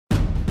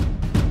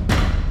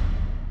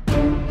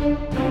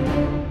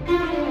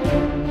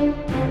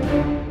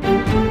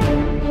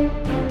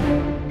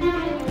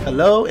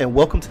Hello and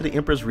welcome to the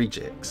Emperor's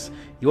Rejects,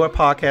 your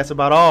podcast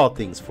about all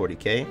things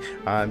 40k.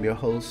 I'm your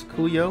host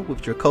Kuyo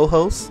with your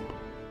co-host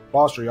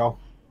Foster, y'all,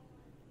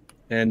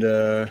 and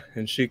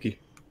Shiki.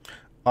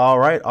 All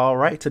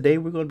right. Today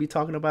we're going to be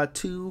talking about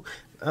two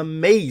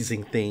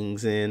amazing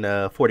things in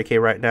 40k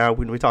right now. We're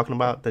going to be talking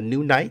about the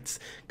new knights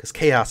because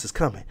chaos is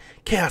coming,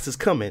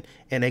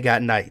 and they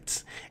got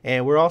knights.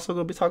 And we're also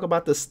going to be talking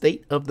about the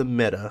state of the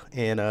meta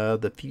and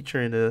the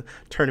future in the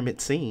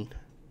tournament scene.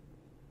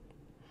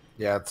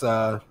 Yeah, it's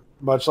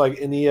much like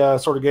any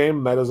sort of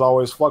game, meta is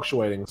always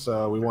fluctuating.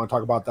 So we want to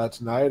talk about that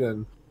tonight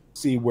and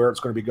see where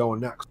it's going to be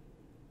going next.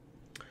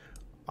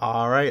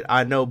 All right,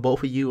 I know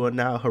both of you are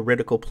now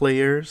heretical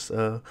players.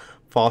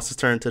 Foster's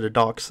turned to the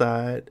dark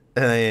side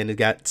and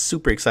got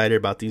super excited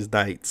about these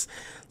knights.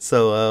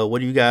 So what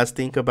do you guys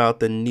think about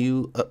the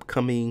new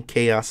upcoming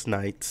Chaos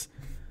Knights?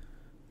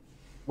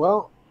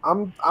 Well,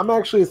 I'm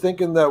actually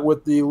thinking that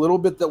with the little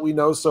bit that we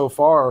know so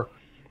far,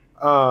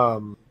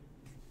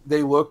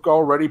 they look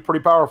already pretty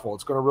powerful.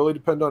 It's going to really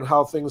depend on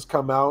how things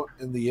come out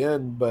in the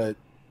end, but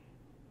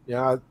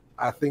yeah,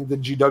 I think the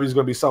GW is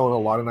going to be selling a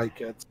lot of knight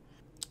kits.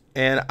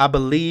 And I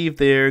believe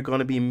they're going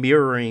to be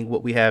mirroring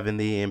what we have in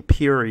the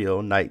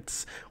Imperial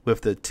Knights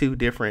with the two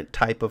different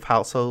type of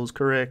households,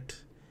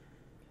 correct?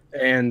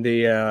 And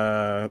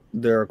their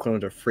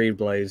equivalent of Free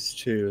Blades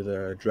too,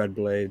 the Dread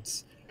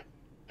Blades.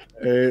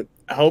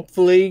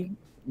 Hopefully,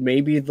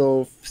 maybe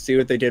they'll see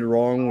what they did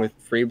wrong with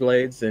Free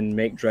Blades and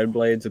make Dread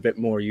Blades a bit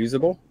more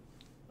usable.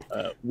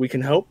 We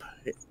can hope.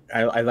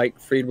 I like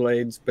Free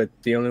Blades, but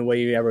the only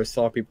way you ever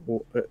saw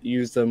people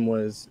use them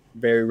was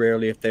very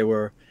rarely if they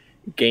were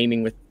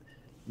gaming with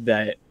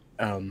that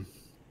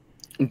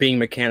being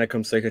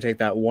Mechanicum, so they could take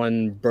that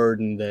one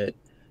burden that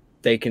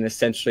they can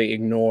essentially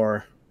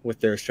ignore with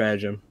their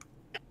stratagem.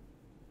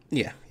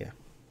 Yeah.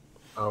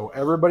 Oh,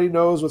 everybody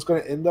knows what's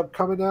going to end up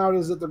coming out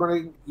is that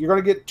you're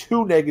going to get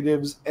two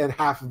negatives and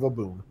half of a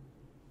boon.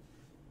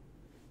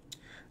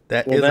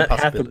 That is a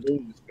possibility. Half a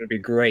boon is going to be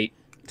great.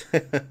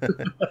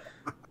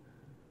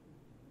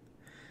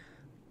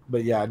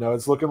 But yeah, no,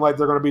 it's looking like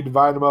they're going to be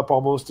dividing them up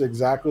almost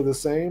exactly the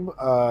same.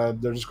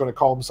 They're just going to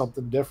call them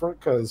something different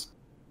because,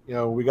 you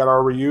know, we got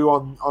our Ryu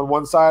on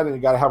one side and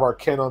we got to have our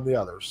Ken on the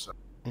other. So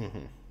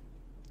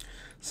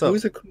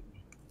who's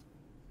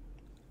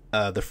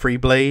the Free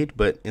Blade,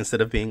 but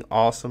instead of being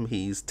awesome,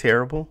 he's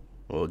terrible.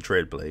 Well,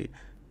 Dread Blade.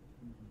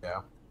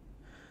 Yeah,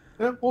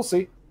 we'll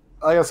see.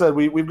 Like I said,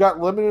 we've got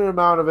limited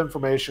amount of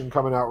information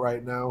coming out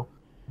right now,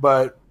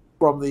 but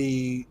from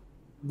the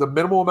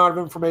minimal amount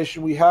of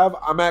information we have,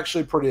 I'm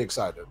actually pretty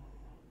excited.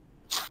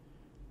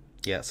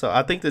 Yeah, so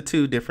I think the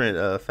two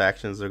different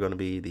factions are going to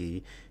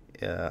be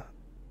the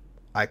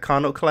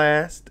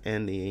Iconoclast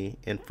and the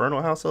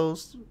Infernal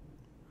households.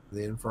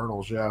 The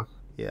Infernals, yeah.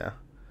 Yeah.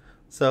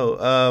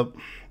 So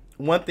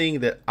one thing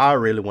that I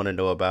really want to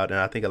know about, and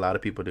I think a lot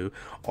of people do,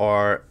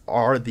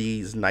 are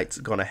these knights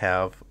going to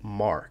have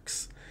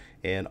marks?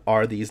 And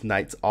are these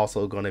knights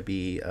also going to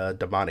be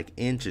demonic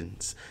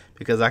engines?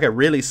 Because I could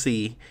really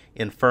see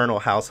Infernal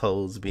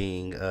households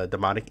being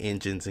demonic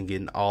engines and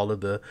getting all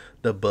of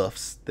the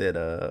buffs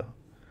that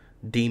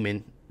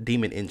demon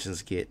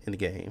engines get in the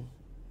game.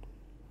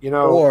 You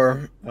know,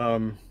 or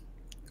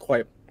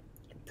quite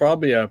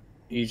probably a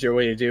easier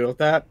way to deal with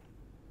that,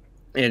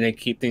 and to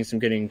keep things from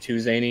getting too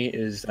zany,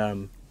 is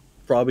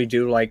probably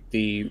do like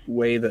the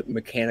way that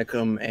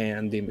Mechanicum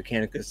and the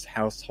Mechanicus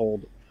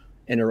household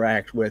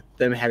interact, with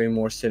them having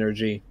more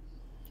synergy.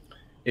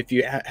 If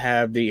you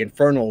have the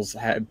Infernals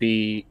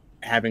be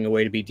having a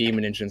way to be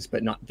demon engines,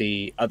 but not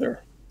the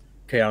other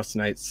Chaos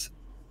Knights.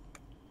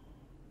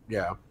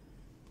 Yeah.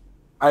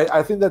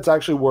 I think that's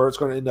actually where it's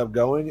going to end up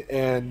going.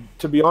 And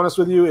to be honest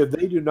with you, if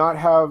they do not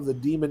have the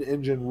demon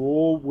engine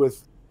rule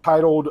with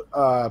titled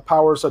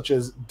powers such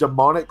as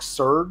Demonic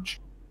Surge,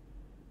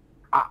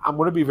 I'm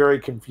going to be very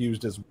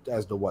confused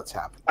as to what's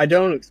happening. I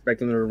don't expect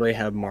them to really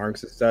have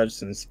marks as such,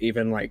 since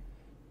even like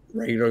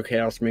regular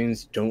Chaos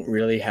Marines don't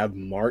really have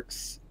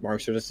marks.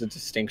 Marks are just a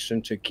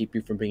distinction to keep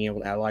you from being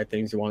able to ally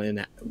things you want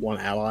in one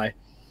ally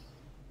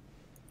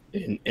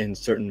in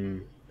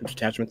certain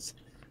detachments.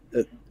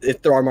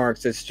 If there are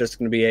marks, it's just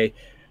going to be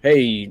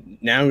hey,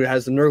 now it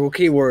has the Nurgle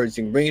keywords,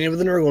 you can bring it in with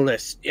the Nurgle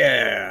list,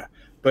 yeah.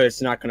 But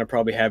it's not going to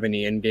probably have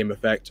any in-game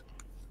effect.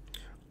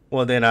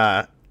 Well, then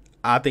I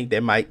think they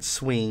might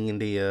swing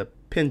the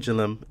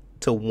pendulum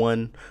to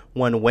one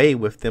way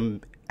with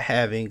them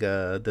having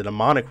the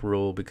demonic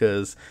rule,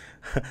 because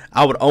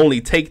I would only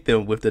take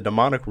them with the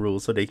demonic rule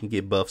so they can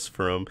get buffs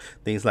from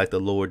things like the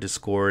Lord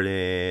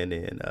Discordant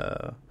and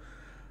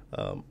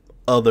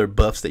other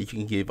buffs that you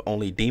can give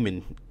only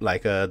demon,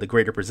 like the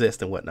Greater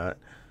Possessed and whatnot.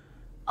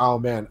 Oh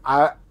man,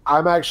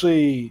 I'm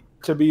actually,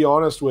 to be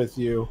honest with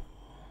you,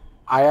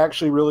 I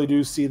actually really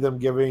do see them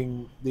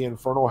giving the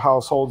Infernal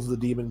households the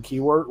demon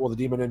keyword, or the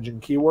demon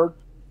engine keyword,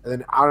 and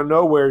then out of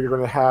nowhere you're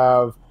going to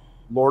have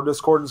Lord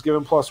Discordance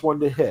given +1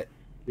 to hit.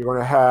 You're going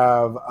to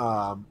have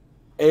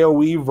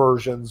AoE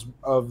versions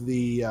of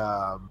the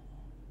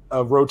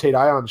of Rotate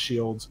Ion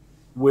Shields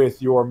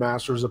with your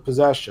Masters of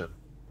Possession.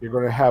 You're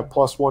going to have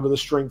 +1 to the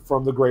strength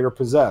from the greater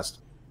possessed.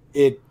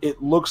 It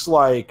looks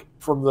like,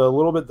 from the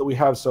little bit that we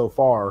have so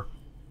far,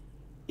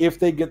 if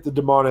they get the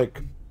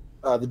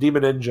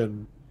demon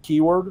engine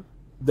keyword,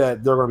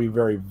 that they're going to be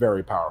very,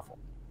 very powerful.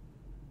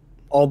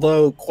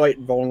 Although quite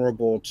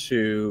vulnerable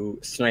to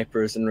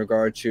snipers in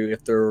regard to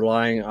if they're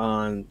relying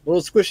on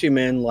little squishy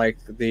men like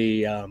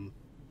the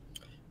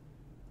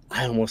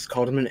I almost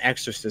called him an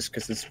exorcist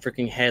because his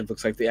freaking head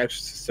looks like the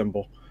exorcist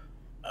symbol.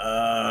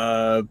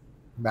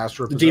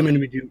 Master of the demon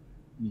we do.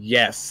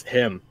 Yes,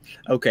 him.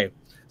 Okay,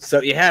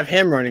 so you have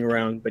him running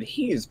around, but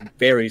he is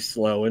very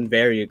slow and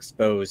very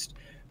exposed.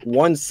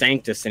 One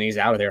Sanctus and he's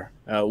out of there.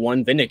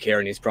 One Vindicare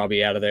and he's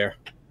probably out of there.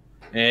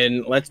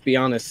 And let's be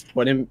honest,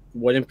 what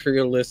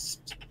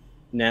Imperialist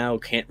now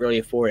can't really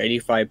afford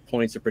 85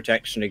 points of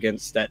protection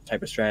against that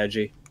type of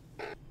strategy.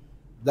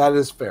 That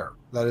is fair.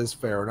 That is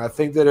fair. And I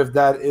think that if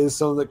that is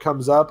something that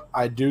comes up,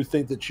 I do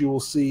think that you will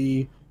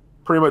see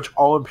pretty much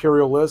all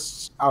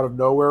Imperialists out of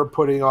nowhere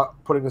putting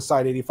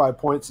aside 85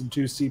 points and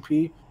 2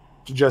 CP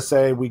to just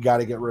say, we got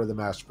to get rid of the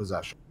Master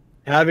Possession.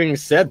 Having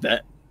said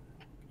that,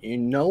 you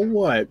know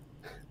what?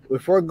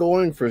 If we're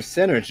going for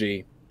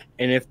synergy,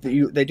 and if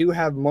they do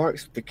have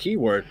marks with the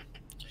keyword,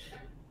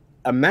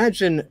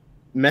 imagine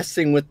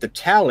messing with the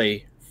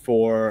tally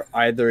for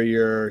either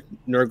your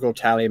Nurgle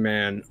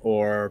Tallyman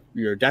or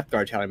your Death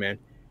Guard Tallyman,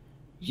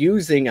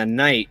 using a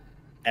knight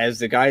as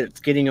the guy that's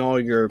getting all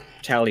your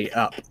tally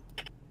up.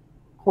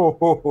 Ho,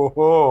 ho, ho,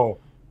 ho.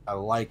 I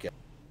like it.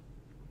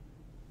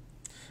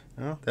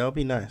 Oh, that'll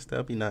be nice.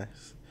 That'll be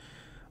nice.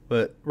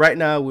 But right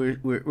now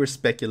we're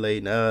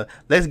speculating.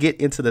 Let's get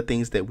into the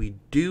things that we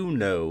do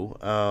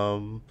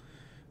know.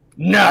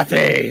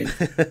 Nothing.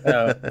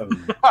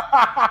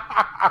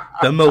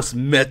 The most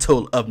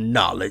metal of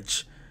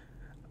knowledge.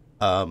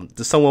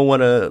 Does someone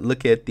want to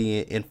look at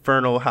the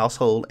Infernal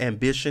Household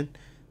Ambition?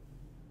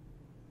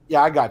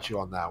 Yeah, I got you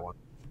on that one.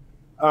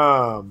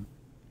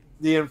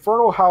 The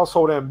Infernal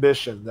Household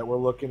Ambition that we're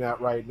looking at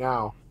right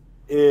now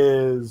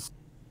is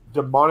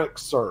Demonic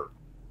Surge.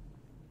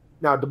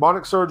 Now,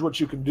 Demonic Surge, what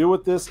you can do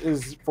with this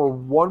is for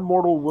 1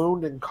 mortal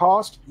wound and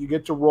cost, you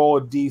get to roll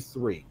a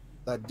D3.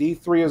 That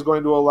D3 is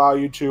going to allow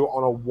you to,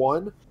 on a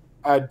 1,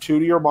 add 2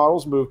 to your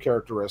model's move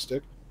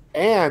characteristic,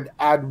 and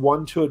add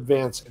 1 to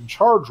advance and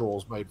charge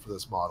rolls made for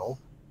this model.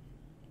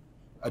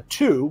 A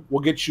 2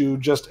 will get you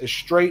just a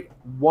straight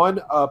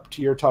 1 up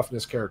to your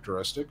toughness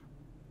characteristic.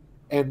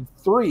 And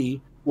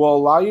 3 will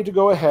allow you to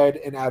go ahead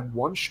and add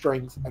 1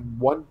 strength and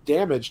 1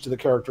 damage to the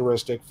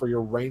characteristic for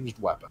your ranged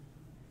weapon.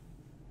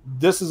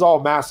 This is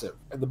all massive.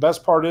 And the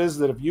best part is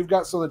that if you've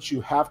got something that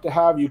you have to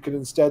have, you can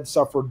instead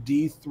suffer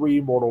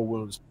D3 mortal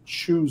wounds.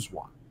 Choose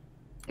one.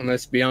 And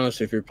let's be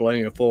honest, if you're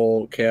playing a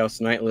full Chaos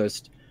Knight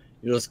list,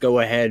 you just go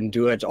ahead and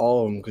do it to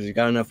all of them because you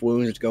got enough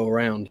wounds to go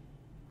around.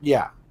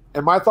 Yeah.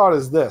 And my thought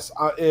is this.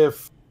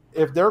 If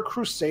their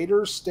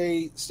Crusaders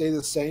stay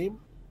the same,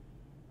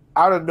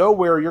 out of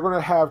nowhere, you're going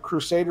to have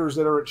Crusaders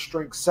that are at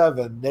strength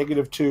 7,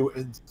 -2,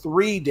 and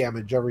 3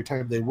 damage every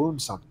time they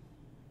wound something.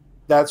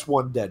 That's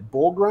 1 dead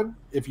Bulgrin.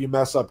 If you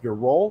mess up your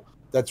roll,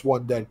 that's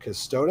 1 dead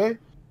Custode.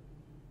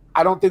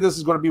 I don't think this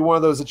is going to be one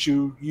of those that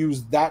you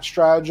use that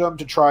stratagem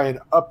to try and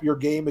up your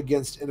game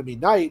against enemy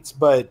knights,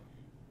 but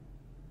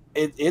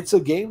it's a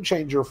game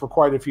changer for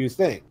quite a few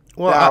things.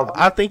 Well, now,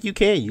 I think you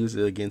can use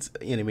it against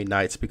enemy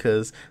knights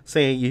because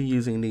saying you're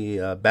using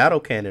the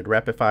battle cannon,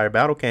 rapid fire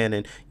battle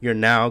cannon, you're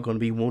now going to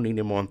be wounding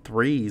them on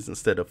 3s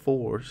instead of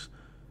 4s.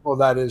 Well,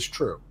 that is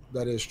true.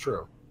 That is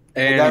true.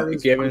 And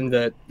given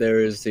that there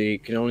is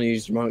can only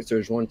use Demonic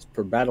Surge once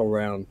per battle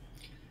round,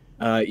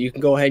 you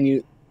can go ahead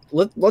and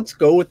let's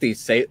go with a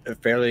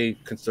fairly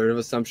conservative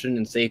assumption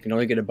and say you can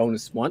only get a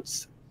bonus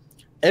once.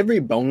 Every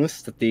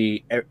bonus that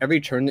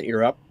every turn that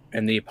you're up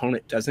and the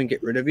opponent doesn't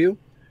get rid of you,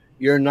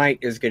 your knight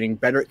is getting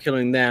better at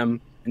killing them,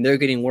 and they're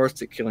getting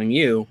worse at killing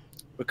you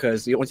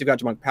because once you've got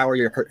Demonic Power,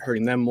 you're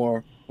hurting them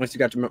more. Once you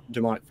got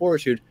Demonic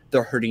Fortitude,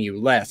 they're hurting you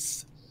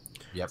less.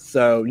 Yep.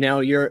 So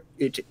now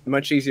it's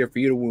much easier for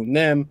you to wound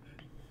them,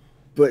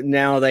 but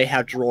now they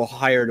have to roll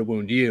higher to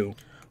wound you.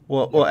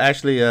 Well,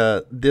 actually,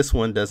 this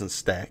one doesn't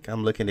stack.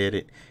 I'm looking at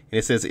it, and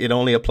it says it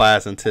only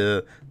applies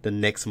until the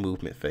next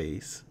movement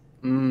phase.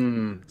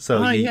 So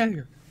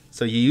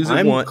you use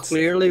it once. I'm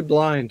clearly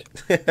blind.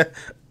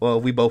 Well,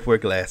 we both wear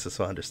glasses,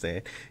 so I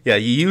understand. Yeah,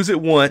 you use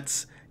it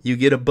once, you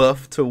get a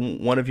buff to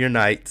one of your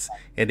knights,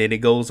 and then it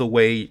goes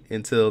away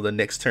until the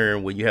next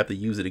turn when you have to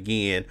use it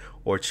again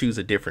or choose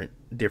a different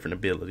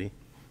ability.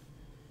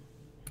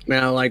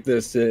 Man, I like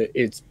this.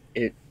 It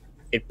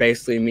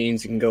basically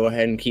means you can go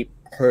ahead and keep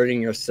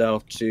hurting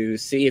yourself to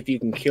see if you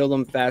can kill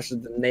them faster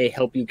than they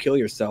help you kill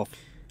yourself.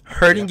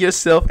 Hurting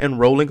yourself and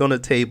rolling on a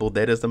table,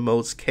 that is the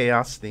most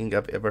chaos thing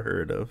I've ever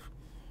heard of.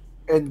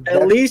 And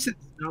at least it's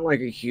not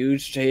like a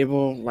huge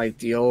table like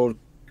the old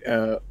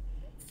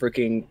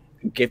freaking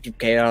Gift of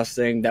Chaos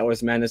thing. That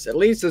was madness. At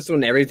least this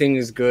one, everything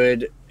is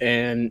good,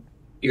 and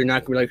you're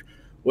not going to be like,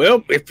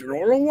 well, if you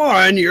roll a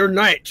 1, your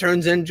knight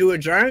turns into a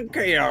giant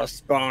chaos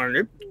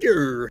spawn.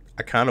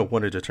 I kind of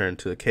wanted to turn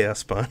to a chaos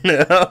spawn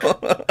now.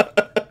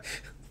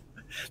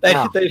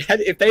 Now,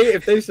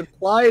 If they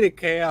supplied a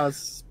chaos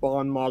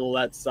spawn model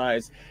that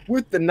size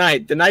with the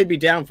knight be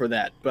down for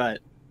that. But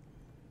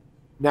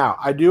now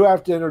I do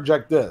have to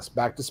interject this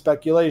back to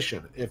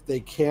speculation. If they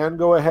can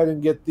go ahead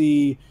and get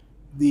the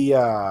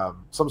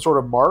some sort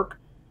of mark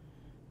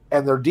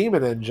and their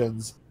demon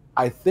engines,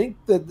 I think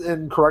that,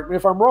 and correct me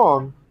if I'm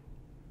wrong,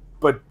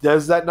 but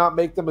does that not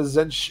make them a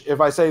Zench?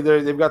 If I say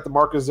they've got the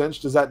mark of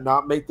Zench, does that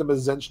not make them a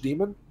Zench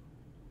demon?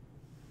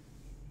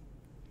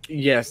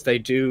 yes, they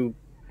do.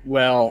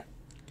 Well,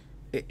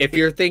 if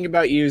you're thinking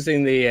about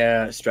using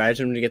the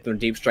stratagem to get them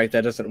deep strike,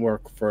 that doesn't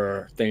work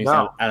for things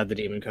out of the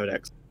demon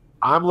codex.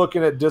 I'm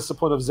looking at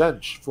Discipline of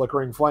Zench,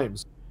 Flickering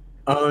Flames.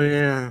 Oh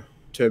yeah,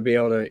 to be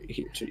able to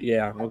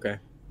yeah, okay.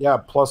 Yeah,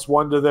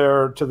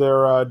 +1 to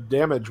their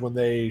damage when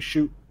they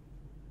shoot.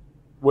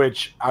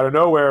 Which, out of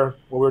nowhere,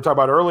 what we were talking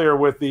about earlier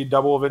with the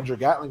double Avenger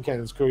Gatling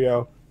cannons,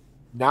 Kuyo,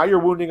 now you're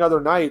wounding other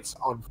knights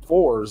on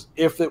 4s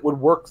if it would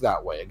work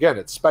that way. Again,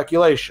 it's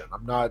speculation.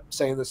 I'm not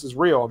saying this is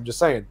real. I'm just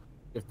saying,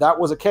 if that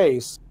was a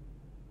case,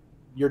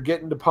 you're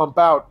getting to pump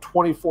out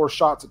 24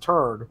 shots a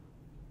turn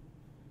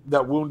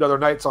that wound other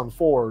knights on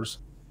 4s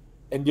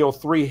and deal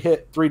 3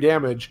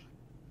 damage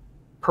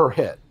per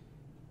hit.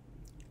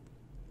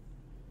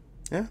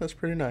 Yeah, that's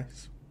pretty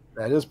nice.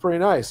 That is pretty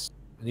nice.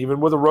 And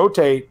even with a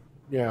rotate,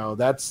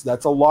 that's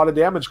a lot of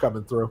damage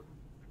coming through.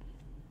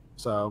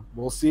 So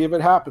we'll see if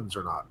it happens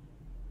or not.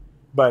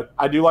 But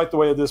I do like the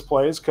way this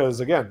plays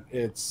because, again,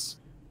 it's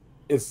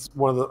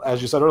one of the,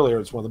 as you said earlier,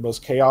 it's one of the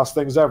most chaos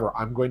things ever.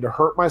 I'm going to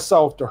hurt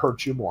myself to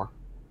hurt you more.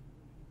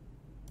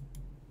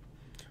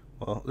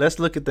 Well, let's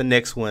look at the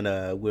next one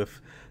with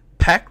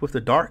Pact with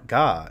the Dark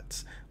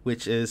Gods,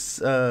 which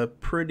is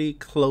pretty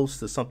close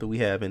to something we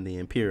have in the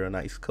Imperial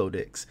Knights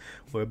Codex,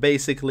 where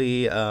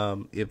basically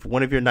if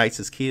one of your knights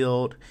is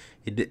killed,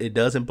 it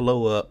doesn't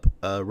blow up.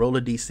 Roll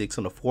a d6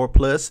 on a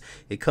 4+.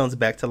 It comes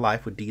back to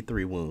life with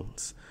d3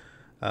 wounds.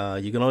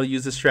 You can only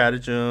use the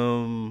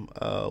stratagem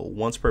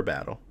once per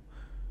battle.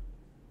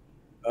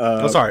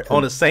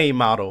 On the same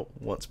model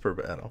once per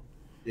battle.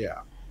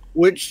 Yeah.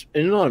 Which,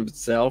 in and of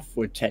itself,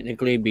 would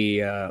technically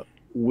be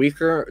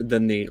weaker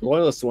than the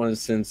Loyalist one,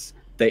 since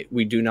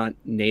we do not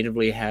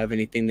natively have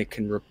anything that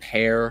can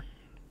repair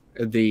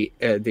the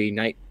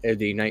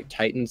Knight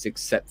Titans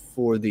except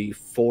for the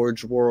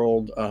Forge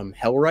World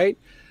Hellrite.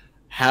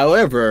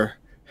 However,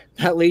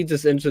 that leads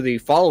us into the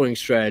following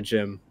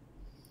stratagem: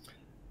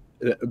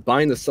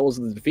 Bind the Souls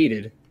of the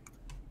Defeated,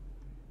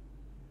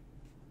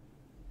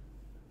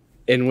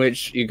 in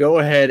which you go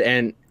ahead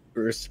and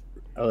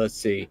let's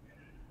see.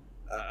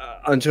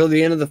 Until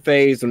the end of the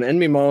phase, when an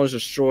enemy model is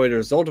destroyed as a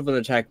result of an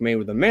attack made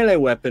with a melee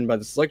weapon by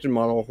the selected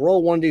model,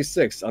 roll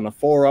 1d6. On a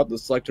 4-up, the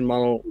selected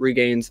model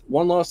regains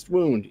 1 lost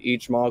wound.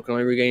 Each model can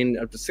only regain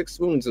up to 6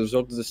 wounds as a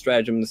result of the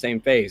stratagem in the same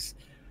phase.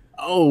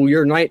 Oh,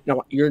 your knight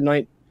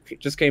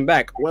just came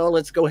back. Well,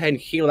 let's go ahead and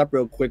heal up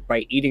real quick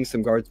by eating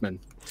some guardsmen.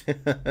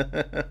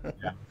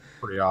 Yeah,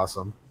 pretty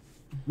awesome.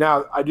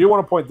 Now, I do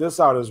want to point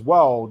this out as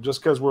well,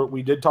 just because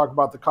we did talk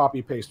about the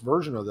copy-paste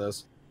version of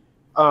this.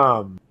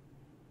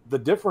 The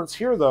difference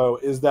here, though,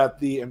 is that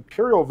the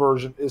Imperial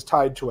version is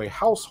tied to a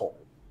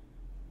household,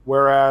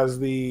 whereas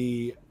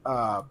the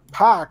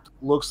Pact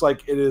looks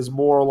like it is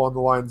more along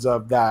the lines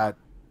of that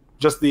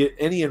just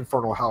any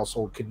Infernal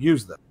household can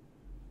use them,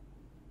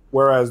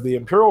 whereas the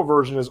Imperial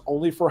version is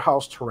only for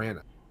House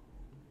Tyrannus.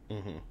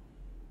 Mm-hmm.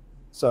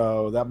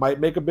 So that might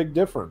make a big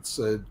difference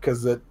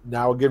because it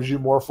now gives you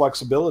more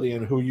flexibility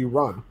in who you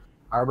run.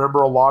 I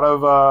remember a lot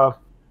of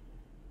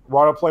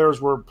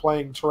players were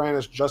playing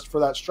Tyrannus just for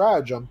that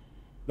stratagem.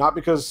 Not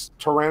because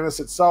Tyrannus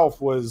itself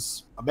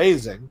was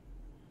amazing,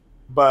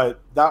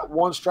 but that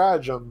one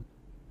stratagem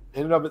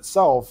in and of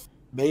itself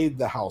made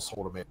the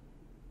household amazing.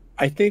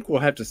 I think we'll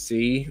have to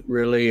see,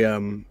 really,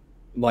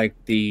 like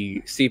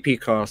the CP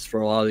costs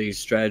for a lot of these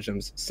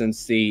stratagems,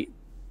 since the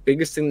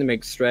biggest thing that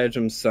makes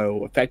stratagems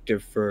so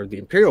effective for the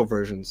Imperial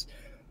versions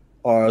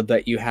are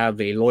that you have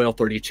a Loyal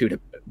 32 to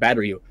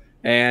batter you.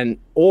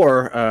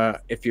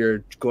 Or if you're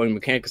going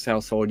Mechanicus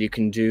household, you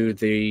can do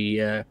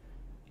the...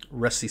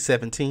 Rusty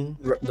 17.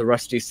 The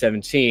Rusty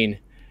 17.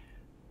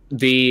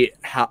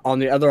 On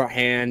the other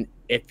hand,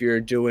 if you're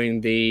doing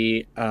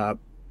the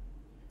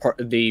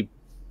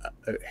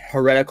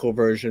heretical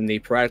version, the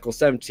Piratical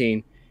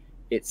 17,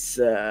 it's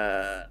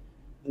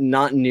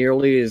not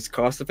nearly as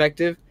cost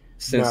effective.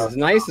 Since as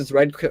nice as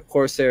Red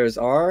Corsairs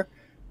are,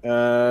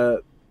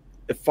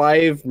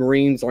 5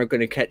 Marines aren't going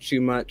to catch you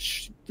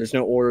much. There's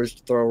no orders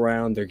to throw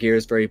around. Their gear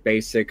is very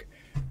basic.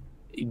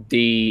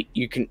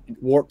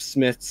 Warp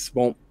Smiths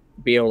won't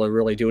be able to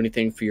really do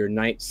anything for your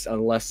knights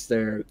unless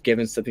they're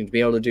given something to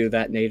be able to do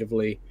that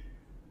natively.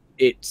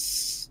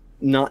 It's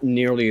not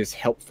nearly as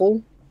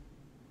helpful,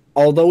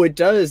 although it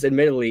does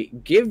admittedly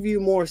give you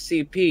more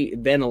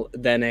CP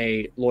than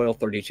a Loyal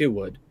 32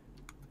 would.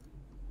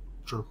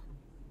 True.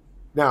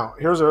 Now,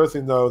 here's the other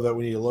thing, though, that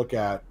we need to look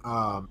at.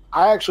 I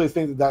actually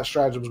think that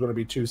stratagem is going to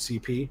be 2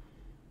 CP.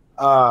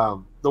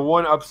 The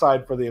one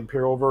upside for the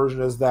Imperial version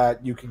is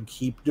that you can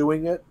keep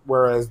doing it,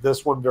 whereas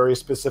this one very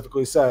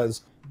specifically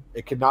says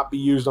It cannot be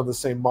used on the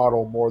same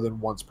model more than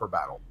once per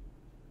battle,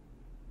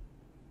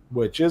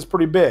 which is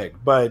pretty big.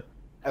 But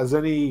as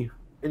any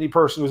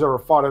person who's ever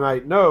fought a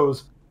knight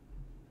knows,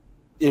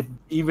 if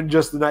even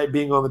just the knight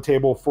being on the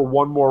table for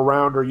one more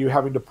round, or you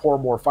having to pour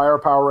more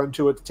firepower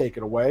into it to take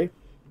it away,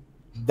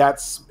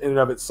 that's in and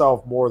of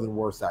itself more than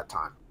worth that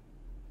time.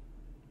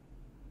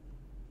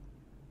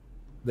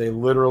 They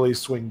literally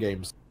swing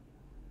games.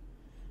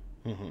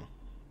 Mm-hmm.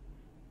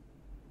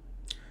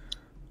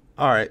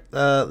 All right,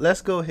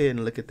 let's go ahead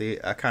and look at the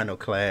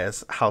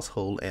iconoclast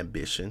household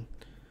ambition.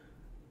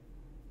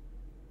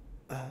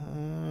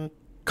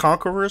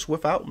 Conquerors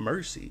without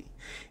mercy.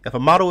 If a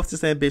model with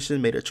this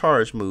ambition made a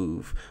charge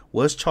move,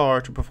 was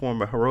charged to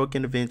perform a heroic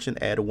intervention,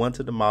 add 1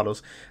 to the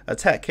model's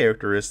attack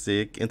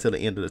characteristic until the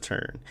end of the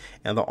turn.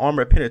 And the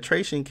armor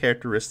penetration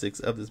characteristics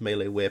of this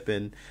melee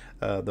weapon,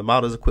 the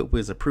model is equipped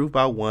with, is improved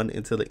by 1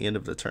 until the end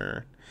of the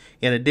turn.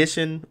 In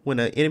addition, when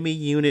an enemy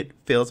unit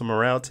fails a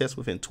morale test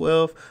within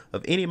 12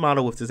 of any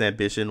model with this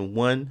ambition,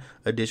 1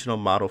 additional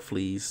model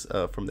flees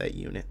from that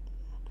unit.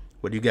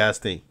 What do you guys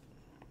think?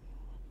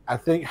 I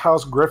think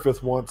House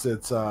Griffith wants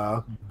its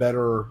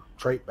better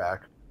trait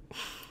back.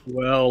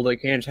 Well, they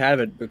can't have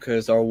it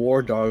because our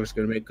war dog is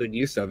going to make good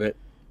use of it.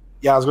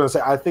 Yeah, I was going to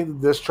say, I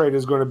think this trait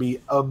is going to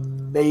be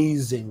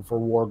amazing for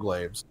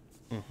Warglaives.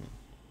 Mm-hmm.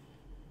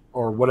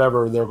 Or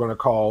whatever they're going to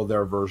call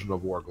their version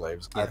of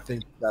Warglaives. Yeah. I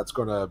think that's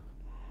going to...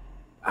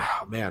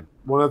 Oh, man.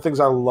 One of the things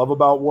I love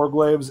about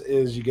Warglaives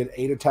is you get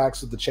 8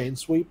 attacks with the chain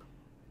sweep,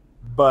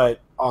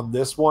 but on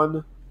this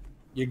one,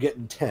 you're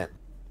getting 10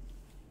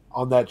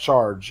 on that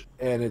charge,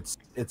 and it's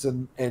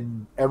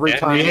and every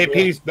time the AP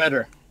is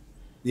better.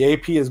 The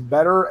AP is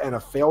better, and a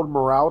failed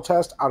morale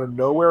test out of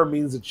nowhere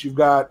means that you've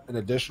got an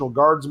additional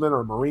guardsman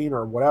or marine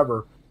or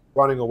whatever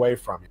running away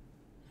from you.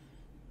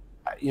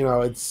 You know,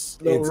 it's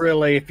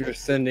really, if you're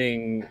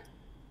sending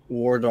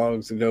war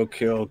dogs to go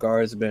kill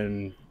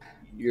guardsmen,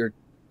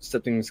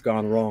 something's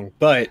gone wrong.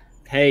 But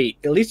hey,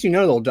 at least you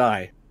know they'll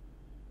die.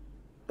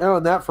 Oh,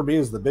 and that for me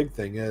is the big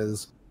thing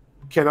is,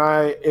 can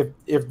I,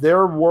 if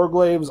their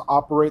Warglaives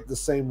operate the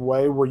same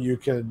way where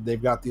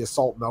they've got the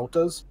assault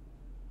meltas,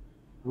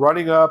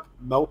 running up,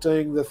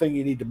 melting the thing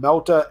you need to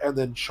melta, and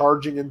then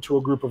charging into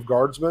a group of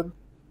guardsmen,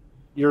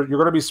 you're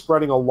going to be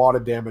spreading a lot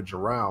of damage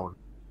around,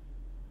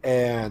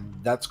 and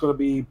that's going to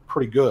be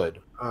pretty good.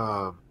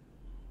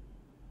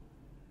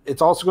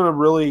 It's also going to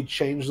really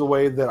change the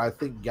way that I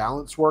think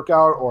gallants work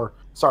out, or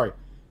sorry,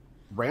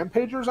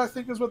 rampagers I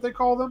think is what they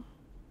call them.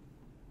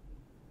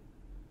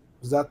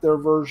 Is that their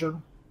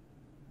version?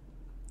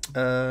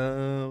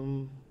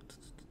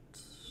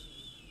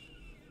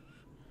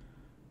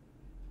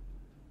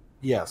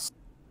 Yes,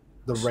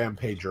 the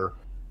Rampager,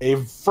 a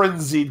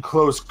frenzied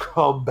close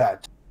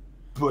combat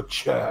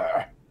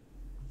butcher.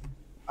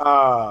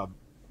 I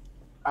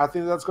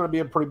think that's going to be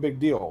a pretty big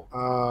deal.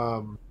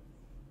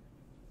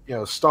 You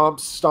know,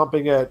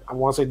 stomping at, I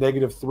want to say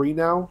 -3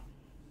 now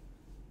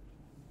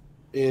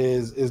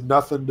is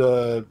nothing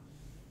to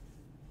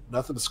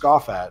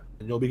scoff at,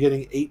 and you'll be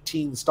getting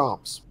 18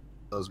 stomps,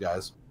 those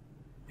guys,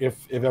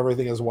 if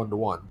everything is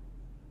 1-to-1.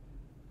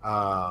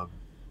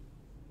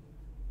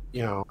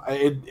 You know,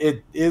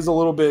 it is a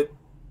little bit.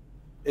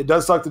 It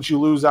does suck that you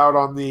lose out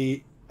on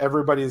the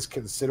everybody is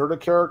considered a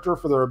character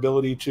for their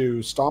ability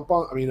to stomp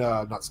on. I mean,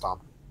 not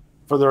stomp,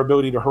 for their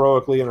ability to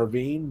heroically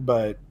intervene.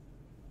 But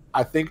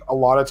I think a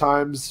lot of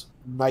times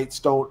knights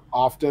don't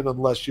often,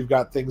 unless you've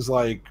got things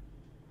like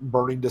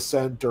burning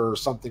descent or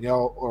something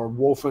else, or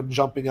Wolfen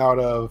jumping out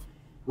of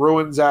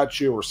ruins at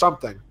you or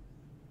something.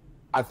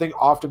 I think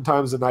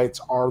oftentimes the knights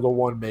are the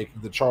one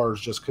making the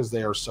charge just because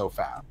they are so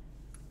fast.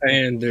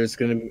 And there's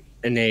going to,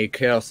 in a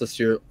chaos list,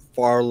 you're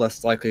far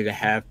less likely to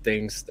have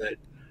things that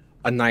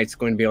a knight's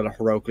going to be able to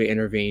heroically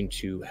intervene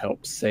to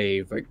help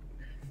save. Like,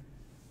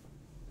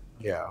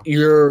 yeah,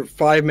 your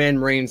 5-man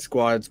marine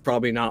squad's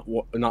probably not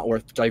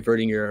worth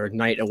diverting your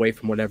knight away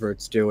from whatever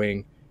it's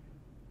doing.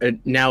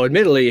 Now,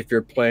 admittedly, if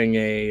you're playing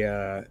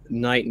a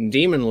knight and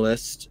demon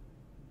list,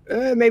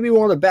 maybe you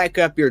want to back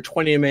up your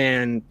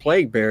 20-man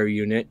plague bearer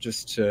unit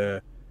just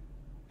to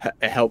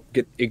help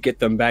get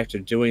them back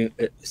to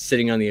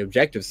sitting on the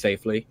objective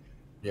safely.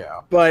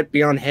 Yeah. But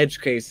beyond hedge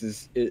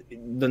cases,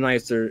 the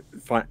knights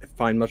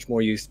find much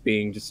more use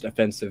being just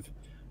offensive.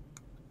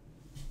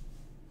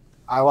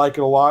 I like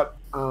it a lot.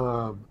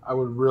 I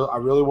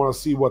really want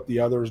to see what the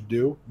others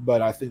do,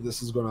 but I think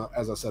this is going to,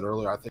 as I said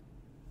earlier, I think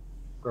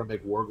going to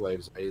make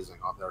Warglaives amazing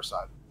on their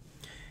side.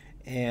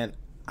 And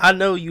I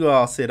know you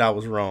all said I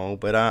was wrong,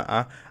 but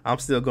I'm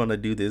still going to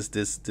do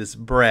this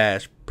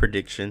brash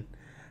prediction.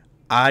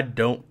 I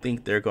don't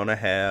think they're going to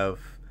have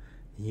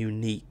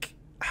unique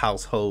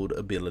household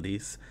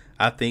abilities.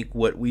 I think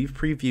what we've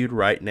previewed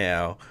right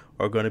now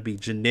are going to be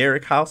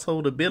generic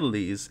household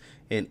abilities,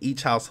 and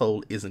each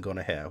household isn't going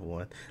to have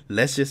one.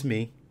 That's just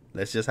me.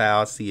 That's just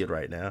how I see it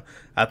right now.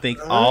 I think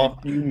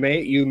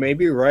you may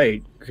be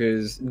right,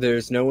 because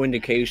there's no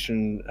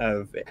indication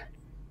of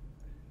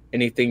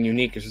anything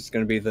unique. It's just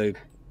going to be the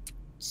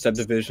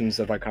subdivisions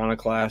of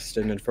Iconoclast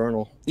and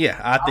Infernal. Yeah,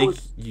 I think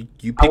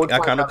you pick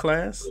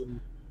Iconoclast.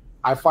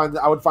 I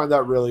would find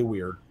that really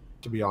weird,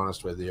 to be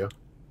honest with you.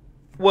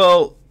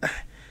 Well,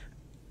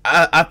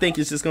 I think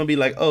it's just gonna be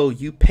like, oh,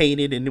 you paint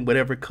it in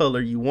whatever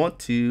color you want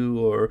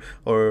to,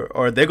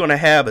 or they're gonna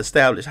have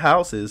established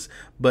houses,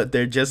 but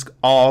they're just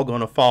all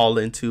gonna fall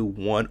into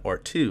one or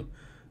two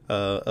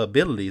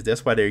abilities.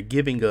 That's why they're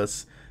giving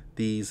us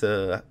these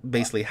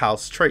basically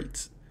house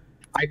traits.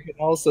 I could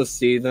also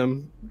see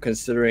them,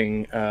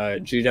 considering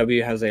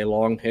GW has a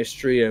long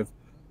history of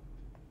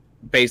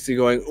basically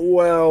going,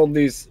 well,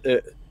 these,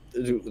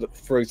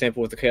 for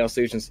example, with the Chaos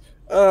Legions,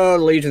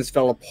 legions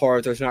fell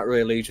apart. There's not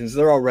really legions.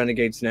 They're all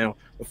renegades now.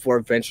 Before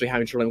eventually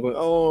having to learn, going,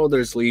 oh,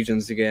 there's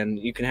legions again.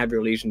 You can have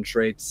your legion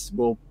traits.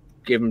 We'll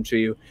give them to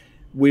you.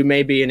 We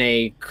may be in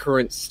a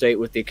current state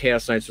with the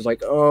Chaos Knights. It's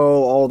like,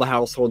 oh, all the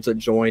households that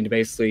joined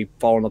basically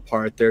fallen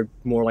apart. They're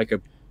more like a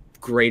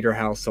greater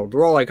household.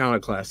 They're all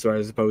iconoclasts, so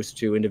as opposed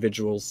to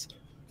individuals.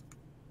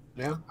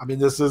 Yeah, I mean,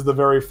 this is the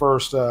very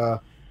first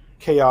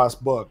Chaos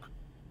book.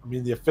 I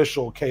mean, the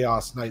official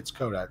Chaos Knights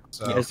Codex.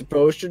 So. As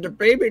opposed to the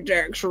baby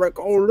decks, like,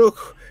 oh,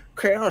 look,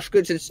 Chaos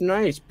gets its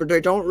nice, but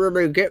they don't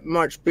really get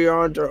much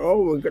beyond,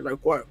 we get like,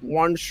 what,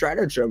 one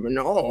stratagem, and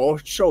oh,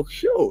 it's so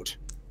cute.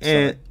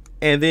 And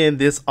then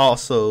this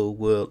also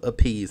will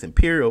appease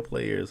Imperial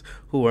players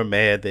who are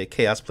mad that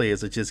Chaos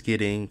players are just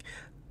getting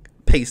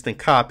paste and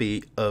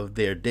copy of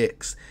their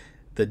decks.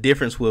 The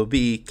difference will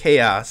be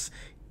Chaos,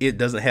 it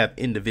doesn't have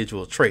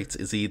individual traits.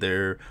 It's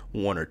either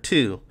one or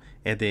two.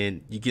 And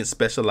then you can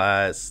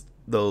specialize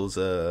those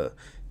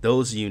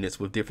units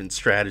with different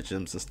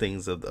stratagems and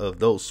things of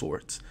those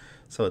sorts.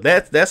 So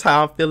that's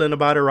how I'm feeling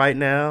about it right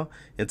now.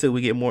 Until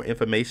we get more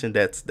information,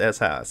 that's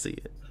how I see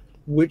it.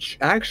 Which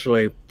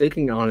actually,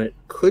 thinking on it,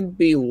 could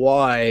be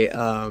why,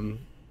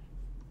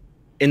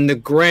 in the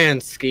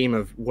grand scheme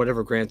of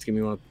whatever grand scheme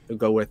you want to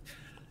go with,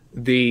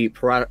 the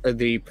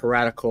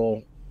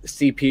piratical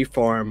CP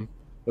farm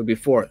would be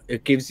fourth.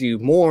 It gives you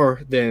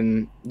more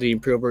than the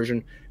Imperial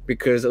version,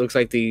 because it looks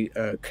like the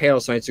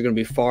Chaos Knights are going to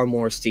be far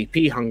more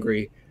CP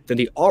hungry than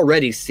the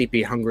already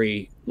CP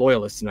hungry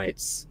Loyalist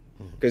Knights,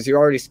 because you're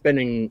already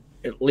spending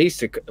at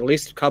least a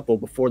couple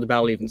before the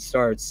battle even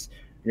starts,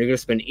 and you're going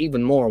to spend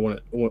even more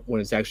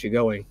when it's actually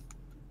going.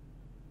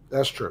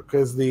 That's true,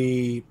 because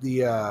the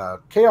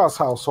Chaos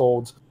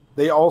households,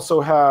 they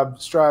also have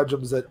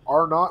stratagems that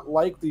are not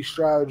like the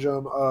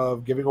stratagem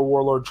of giving a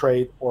Warlord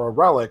trait or a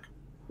relic,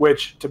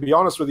 which, to be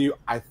honest with you,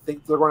 I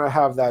think they're going to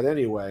have that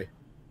anyway.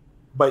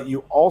 But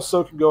you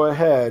also can go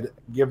ahead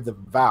and give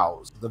them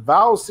vows. The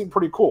vows seem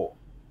pretty cool.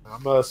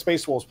 I'm a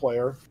Space Wolves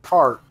player,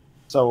 heart,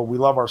 so we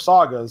love our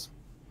sagas.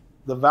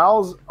 The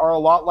vows are a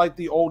lot like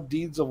the old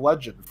Deeds of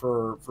Legend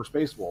for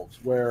Space Wolves,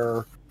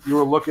 where you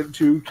were looking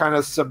to kind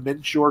of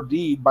cement your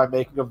deed by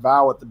making a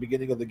vow at the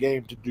beginning of the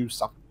game to do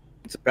something.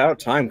 It's about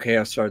time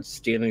Chaos started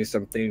stealing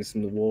some things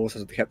from the Wolves,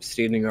 as they kept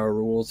stealing our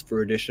rules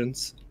for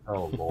editions.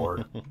 Oh,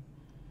 Lord.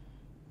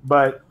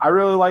 But I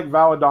really like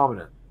Vow of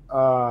Dominant.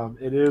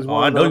 It is.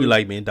 I know you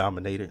like being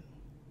dominated.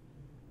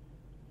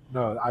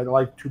 No, I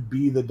like to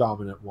be the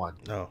dominant one.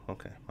 Oh,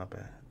 okay, my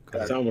bad.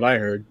 That's not what I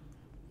heard.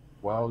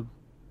 Well,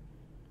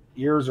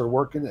 ears are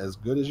working as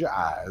good as your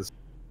eyes.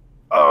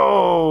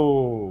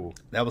 Oh,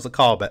 that was a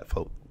callback,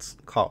 folks.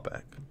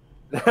 Callback.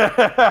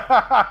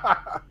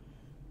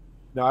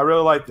 No, I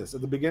really like this.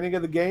 At the beginning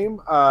of the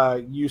game,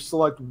 you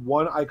select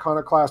one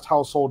iconoclast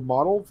household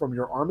model from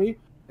your army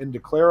and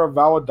declare a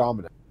vow of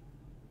dominant.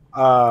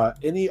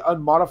 Any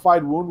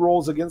unmodified wound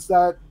rolls against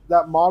that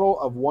model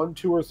of 1,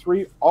 2, or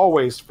 3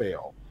 always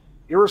fail,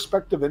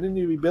 irrespective of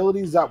any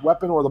abilities that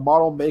weapon or the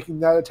model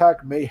making that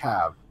attack may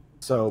have.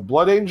 So,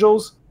 Blood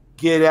Angels,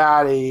 get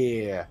out of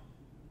here.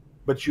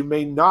 But you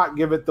may not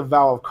give it the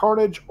Vow of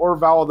Carnage or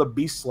Vow of the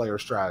Beast Slayer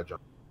stratagem.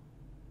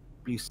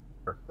 Beast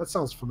Slayer. That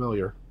sounds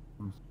familiar.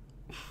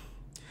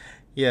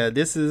 Yeah,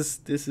 this is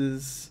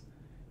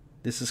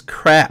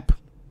crap.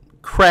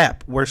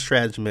 Worst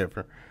stratagem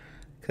ever.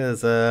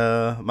 Because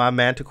my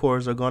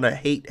Manticores are going to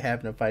hate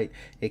having to fight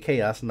a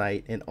Chaos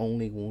Knight and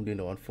only wounded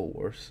on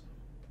 4s.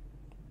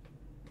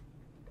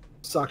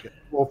 Suck it.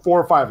 Well,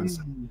 4, 5, and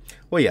 6.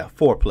 Well, yeah,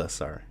 4+,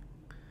 sorry.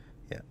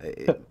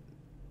 Yeah.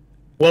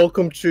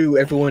 Welcome to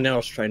everyone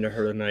else trying to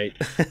hurt a knight.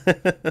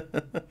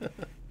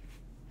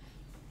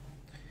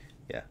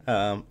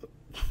 Yeah.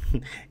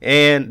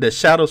 And the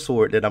Shadow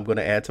Sword that I'm going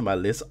to add to my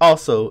list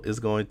also is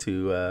going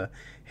to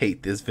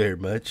hate this very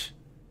much.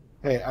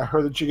 Hey, I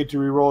heard that you get to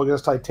reroll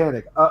against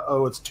Titanic.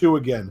 Uh-oh, it's 2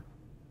 again.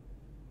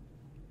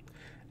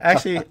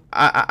 Actually,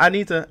 I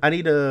need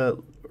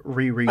to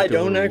reread. I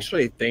don't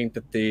actually think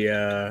that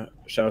the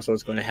Shadow Sword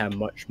is going to have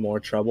much more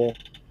trouble.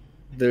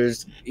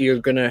 You're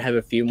going to have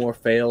a few more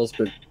fails,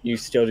 but you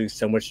still do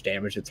so much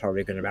damage, it's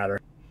hardly going to matter.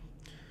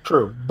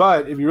 True,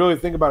 but if you really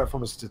think about it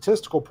from a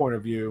statistical point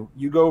of view,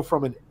 you go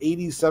from an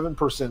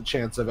 87%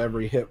 chance of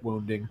every hit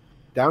wounding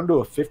down to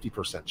a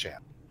 50%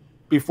 chance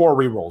before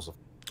rerolls.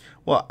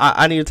 Well,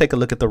 I need to take a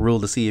look at the rule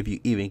to see if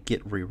you even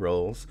get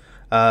rerolls,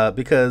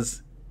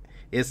 because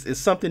It's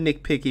something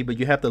nitpicky, but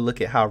you have to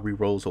look at how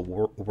rerolls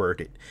are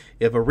worded.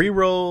 If a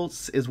reroll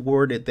is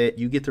worded that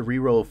you get to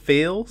reroll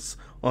fails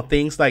on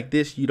things like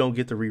this, you don't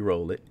get to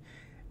reroll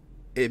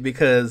it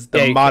because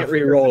the you can't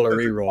reroll or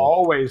reroll.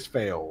 Always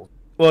fails.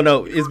 Well,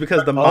 no, it's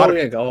because the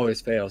it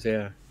always fails.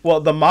 Yeah. Well,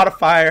 the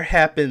modifier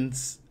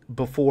happens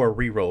before a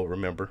reroll.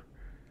 Remember?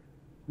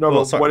 No,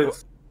 Well, but sorry. what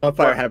it's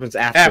Modifier happens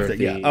after.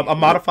 A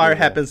modifier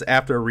happens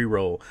after a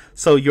reroll.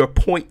 So your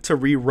point to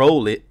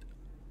reroll it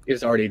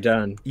is already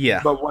done.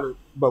 Yeah. But I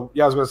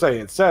was going to say,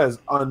 it says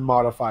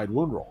unmodified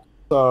wound roll.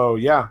 So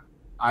yeah,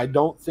 I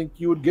don't think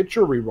you would get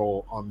your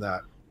reroll on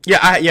that.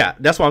 Yeah,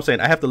 that's what I'm saying.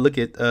 I have to look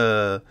at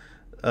the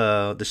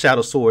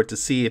Shadow Sword to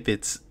see if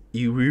it's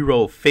you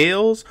reroll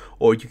fails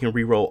or you can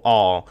reroll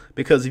all.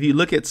 Because if you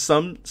look at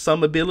some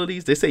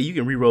abilities, they say you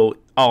can reroll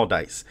all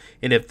dice,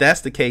 and if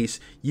that's the case,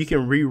 you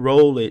can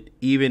reroll it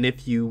even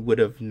if you would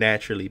have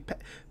naturally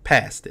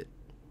passed it.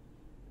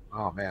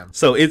 Oh man!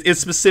 So it's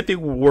specific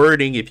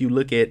wording if you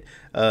look at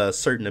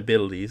certain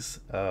abilities.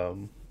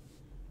 Wow,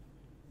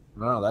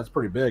 that's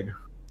pretty big.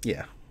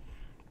 Yeah.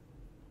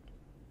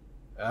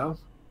 Yeah.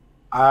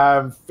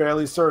 I'm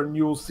fairly certain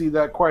you will see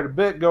that quite a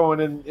bit going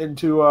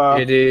into.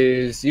 It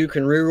is. You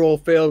can reroll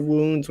failed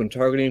wounds when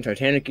targeting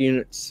Titanic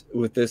units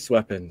with this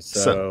weapon.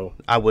 So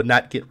I would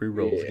not get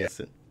rerolls against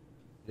it.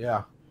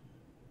 Yeah.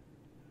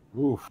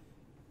 Oof.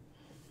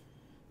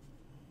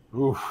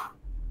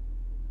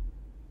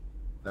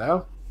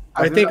 No.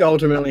 I think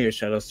ultimately a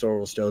Shadow Sword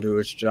will still do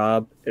its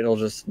job. It'll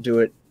just do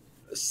it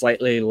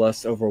slightly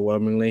less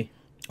overwhelmingly.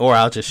 Or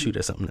I'll just shoot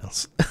at something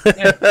else.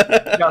 Yeah,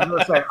 I was going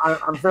to say,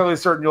 I'm fairly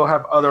certain you'll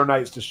have other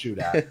knights to shoot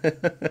at.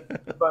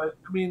 But,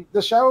 I mean,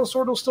 the Shadow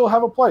Sword will still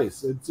have a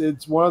place.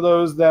 It's one of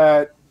those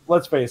that,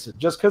 let's face it,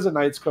 just because a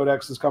Knight's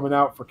Codex is coming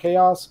out for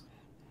Chaos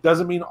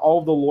doesn't mean all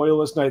of the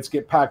Loyalist Knights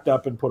get packed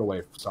up and put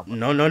away for something.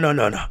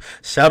 No.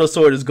 Shadow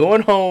Sword is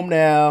going home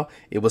now.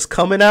 It was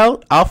coming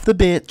out off the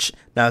bench.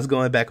 Now it's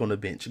going back on the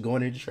bench,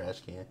 going in the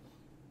trash can.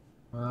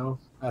 Well,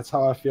 that's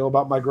how I feel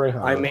about my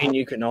Greyhound. I mean,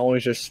 you can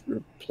always just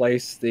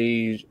replace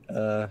the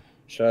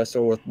Shadow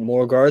Sword with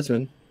more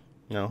Guardsmen.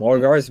 No. More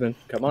Guardsmen.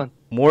 Come on.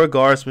 More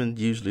Guardsmen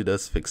usually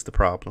does fix the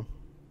problem.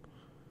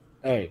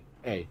 Hey.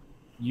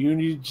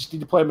 You just need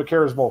to play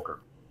Makara's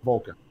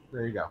Vulcan.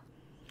 There you go.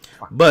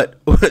 But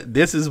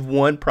this is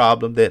one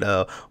problem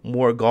that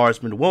more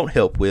Guardsmen won't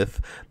help with,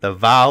 the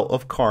Vow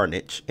of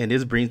Carnage. And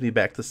this brings me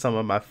back to some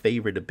of my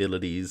favorite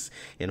abilities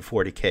in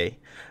 40k.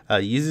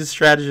 Use this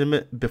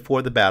stratagem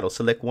before the battle.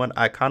 Select one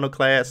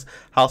iconoclast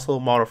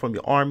household model from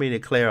your army and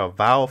declare a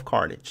Vow of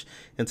Carnage.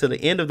 Until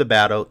the end of the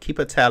battle, keep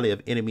a tally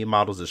of enemy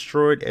models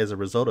destroyed as a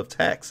result of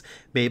attacks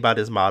made by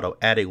this model,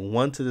 adding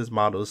 1 to this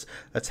model's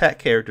attack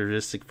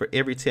characteristic for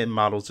every 10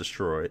 models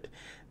destroyed.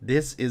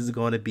 This is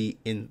going to be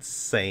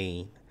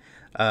insane.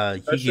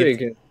 Especially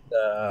against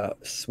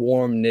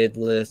swarm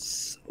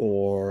nidless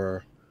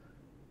or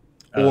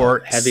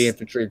heavy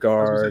infantry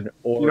guard.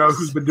 You know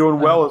who's been doing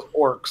well is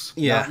orcs.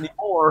 Yeah. Not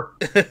anymore.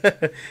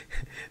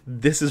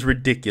 This is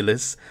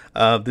ridiculous.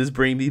 This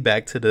brings me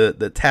back to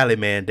the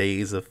Taliban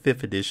days of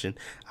 5th edition.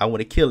 I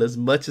want to kill as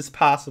much as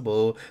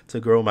possible to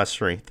grow my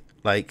strength.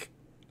 Like,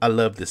 I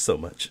love this so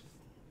much.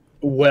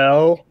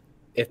 Well,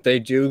 if they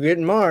do get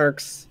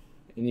marks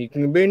and you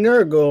can be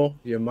Nurgle,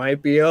 you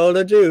might be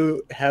able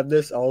to have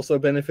this also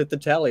benefit the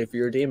tally for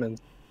your demons.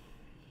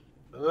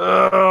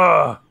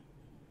 Ugh.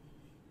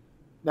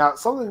 Now,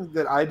 something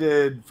that I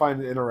did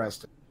find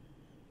interesting,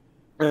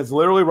 and it's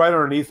literally right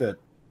underneath it.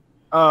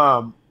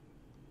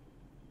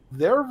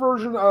 Their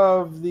version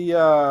of the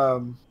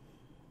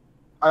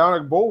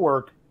Ionic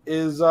Bulwark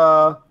is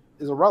a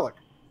relic.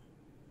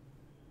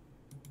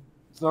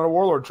 It's not a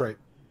warlord trait.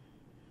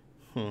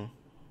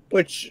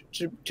 Which,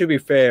 to be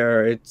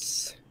fair,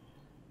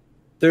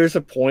 there's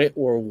a point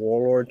where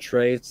warlord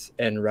traits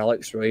and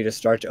relics really just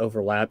start to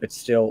overlap. It's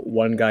still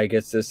one guy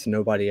gets this,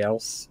 nobody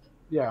else.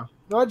 Yeah,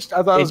 no, I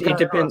thought it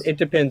depends. It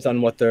depends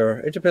on what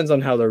it depends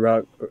on how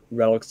the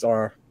relics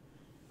are.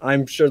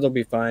 I'm sure they'll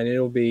be fine.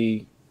 It'll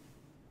be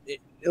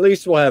at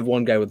least we'll have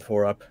one guy with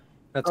 4 up.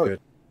 That's good.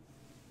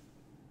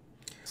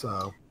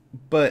 So,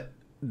 but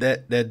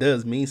that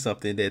does mean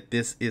something, that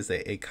this is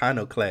a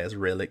iconoclast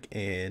relic,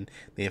 and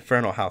the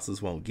Infernal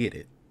houses won't get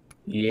it.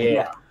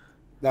 Yeah.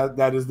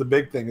 That is the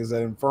big thing, is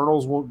that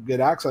Infernals won't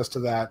get access to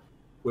that,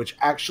 which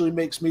actually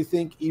makes me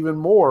think even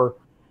more,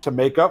 to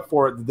make up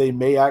for it, that they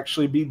may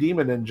actually be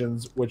demon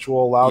engines, which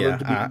will allow them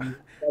to be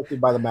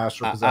affected by the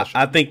Master Possession.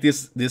 I think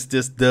this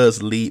just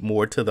does lead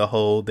more to the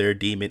whole they're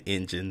demon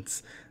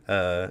engines,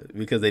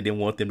 because they didn't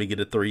want them to get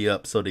a 3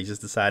 up, so they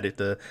just decided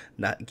to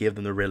not give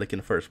them the relic in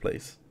the first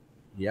place.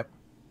 Yep.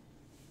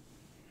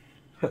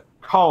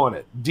 Calling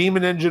it.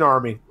 Demon Engine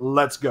Army.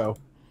 Let's go.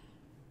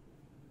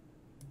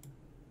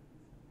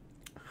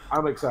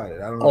 I'm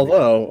excited. I don't know.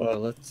 Although,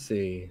 let's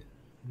see.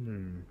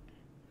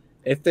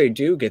 If they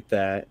do get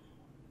that,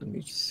 let me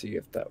just see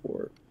if that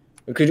works.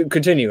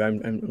 Continue.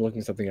 I'm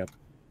looking something up.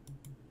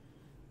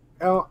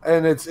 Well,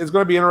 and it's going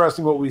to be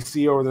interesting what we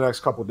see over the next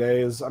couple of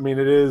days. I mean,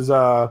 it is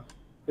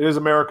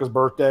America's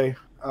birthday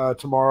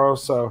tomorrow,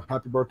 so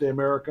happy birthday,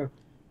 America.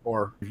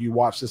 or if you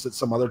watch this at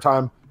some other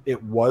time,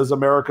 it was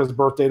America's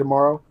birthday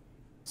tomorrow.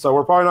 So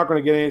we're probably not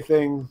going to get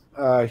anything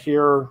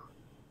here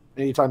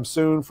anytime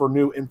soon for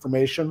new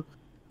information,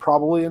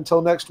 probably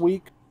until next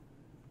week.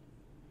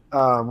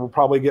 We'll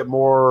probably get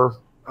more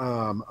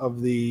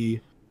of the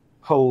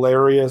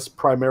hilarious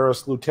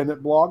Primaris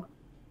Lieutenant blog.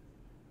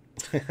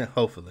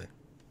 Hopefully.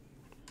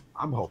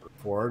 I'm hoping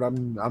for it.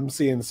 I'm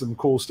seeing some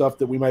cool stuff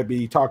that we might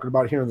be talking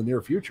about here in the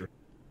near future.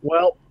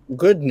 Well,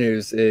 good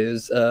news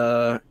is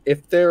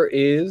if there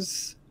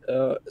is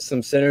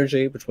some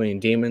synergy between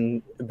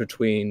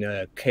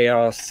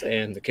Chaos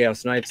and the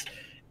Chaos Knights,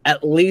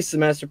 at least the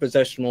Master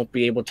Possession won't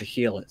be able to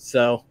heal it.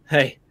 So,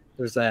 hey,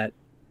 there's that.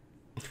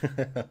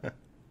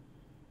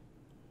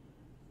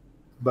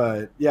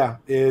 But yeah,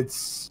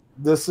 this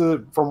is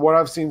from what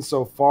I've seen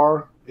so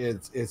far,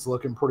 it's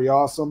looking pretty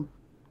awesome.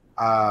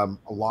 A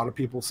lot of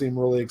people seem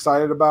really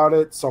excited about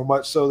it, so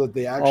much so that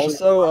they actually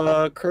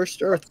also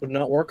Cursed Earth would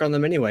not work on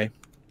them anyway.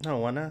 No,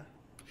 why not?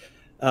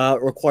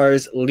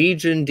 Requires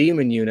Legion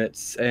demon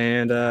units,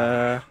 and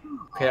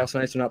Chaos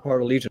Knights are not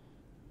part of Legion.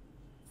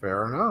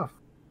 Fair enough.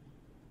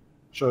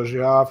 Shows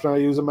you how often I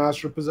use a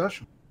Master of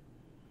Possession.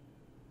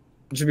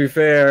 To be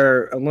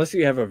fair, unless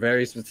you have a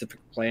very specific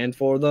plan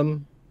for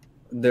them,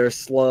 they're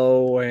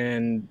slow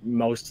and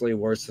mostly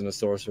worse than a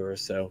sorcerer,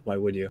 so why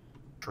would you?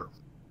 True.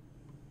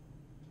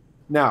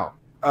 Now,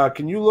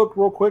 can you look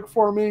real quick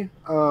for me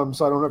so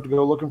I don't have to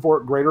go looking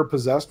for it? Greater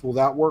Possessed, will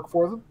that work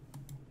for them?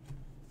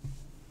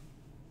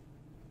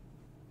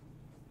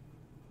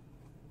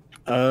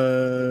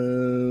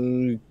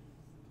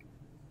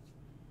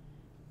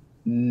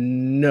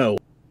 No.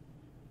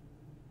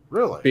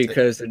 Really?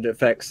 Because it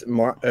affects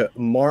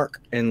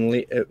marked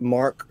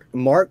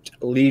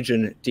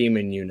Legion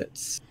demon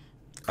units.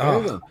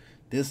 Oh,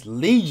 this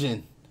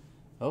Legion.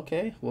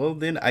 Okay, well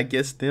then I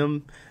guess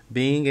them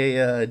being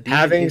a demon.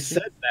 Having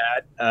said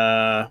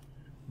that,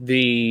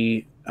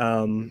 the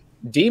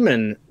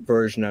demon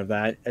version of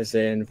that, as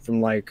in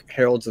from like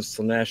Heralds of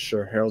Slanesh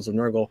or Heralds of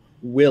Nurgle,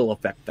 will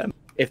affect them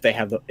if they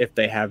have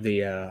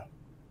the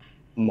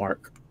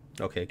mark.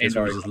 Okay, because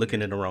we're just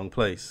looking in the wrong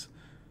place.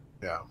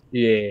 Yeah.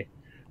 Yeah.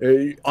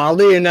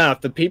 Oddly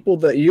enough, the people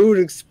that you would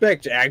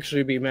expect to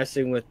actually be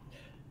messing with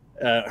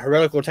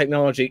heretical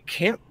technology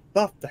can't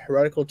buff the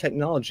heretical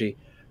technology.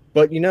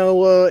 But,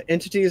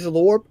 entities of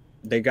the warp,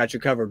 they got you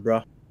covered,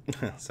 bro.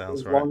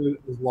 Sounds right.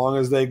 As long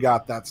as they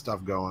got that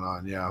stuff going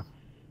on, yeah.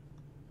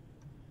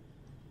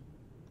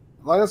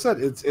 Like I said,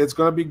 it's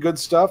going to be good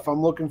stuff.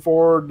 I'm looking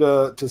forward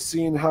to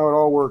seeing how it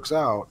all works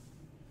out.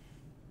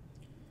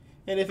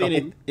 And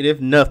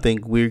if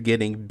nothing, we're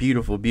getting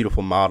beautiful,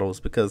 beautiful models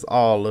because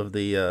all of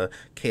the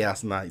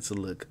Chaos Knights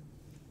look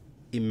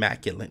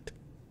immaculate.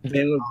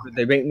 They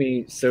make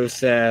me so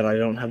sad. I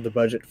don't have the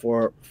budget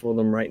for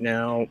them right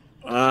now.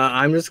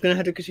 I'm just gonna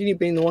have to continue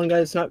being the one guy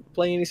that's not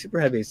playing any super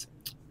heavies.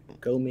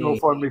 Go me. No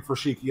fund me for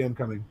Shiki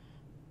incoming.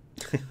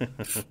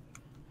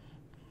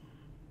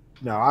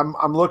 No,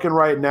 I'm looking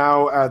right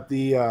now at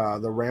the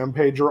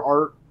Rampager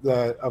art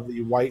of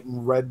the white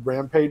and red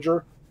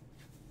Rampager,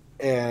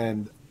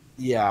 and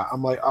yeah,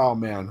 I'm like, oh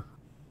man,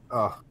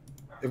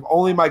 if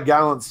only my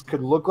gallants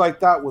could look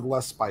like that with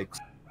less spikes.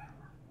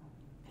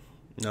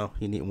 No,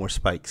 you need more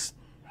spikes.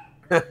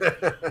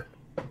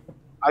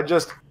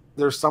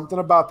 There's something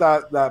about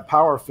that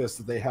power fist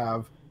that they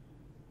have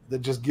that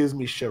just gives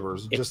me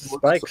shivers. It's just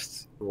spikes.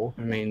 So cool.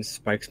 I mean,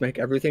 spikes make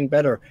everything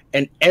better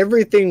and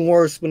everything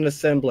worse when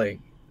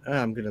assembling.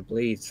 I'm gonna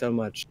bleed so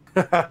much.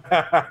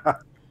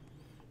 That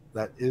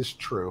is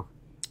true.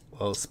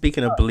 Well,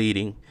 speaking of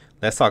bleeding,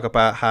 let's talk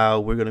about how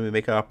we're going to be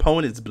making our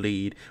opponents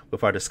bleed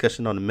with our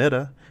discussion on the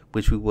meta,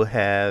 which we will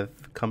have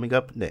coming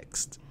up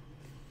next.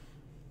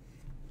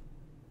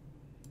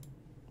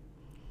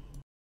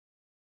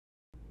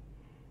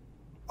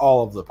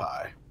 All of the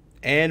pie.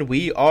 And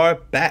we are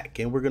back,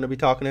 and we're going to be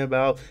talking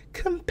about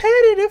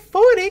competitive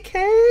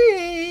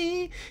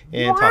 40K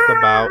and talk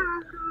about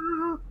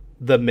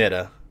the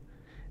meta.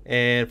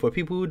 And for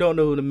people who don't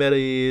know who the meta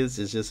is,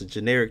 it's just a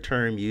generic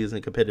term used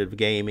in competitive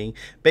gaming,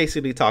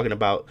 basically talking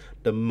about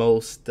the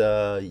most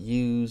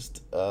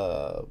used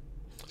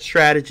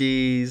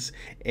strategies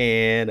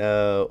and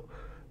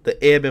the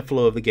ebb and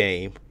flow of the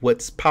game.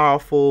 What's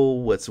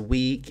powerful, what's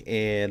weak,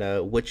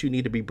 and what you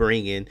need to be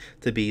bringing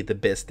to be the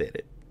best at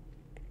it.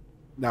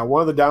 Now,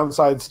 one of the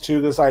downsides to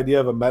this idea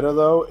of a meta,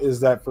 though, is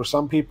that for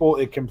some people,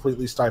 it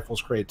completely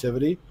stifles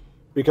creativity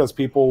because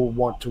people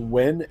want to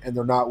win and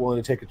they're not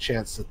willing to take a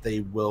chance that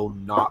they will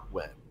not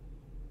win.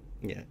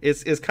 Yeah,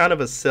 it's kind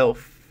of a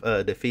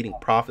self-defeating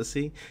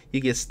prophecy. You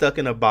get stuck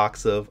in a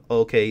box of,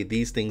 okay,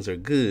 these things are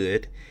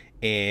good,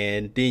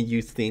 and then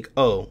you think,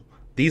 oh,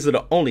 these are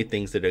the only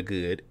things that are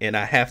good, and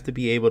I have to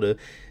be able to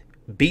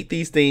beat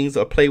these things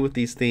or play with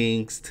these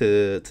things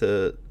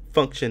to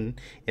function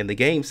in the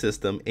game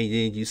system, and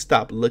then you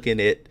stop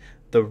looking at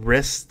the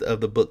rest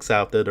of the books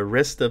out there, the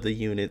rest of the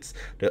units,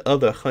 the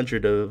other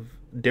 100 of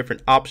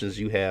different options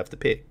you have to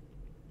pick.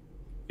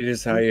 It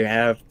is how you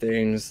have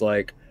things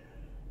like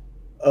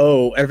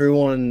oh,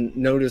 everyone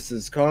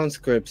notices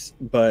conscripts,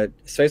 but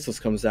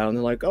Spaceless comes out and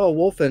they're like, oh,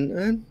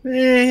 Wolfen,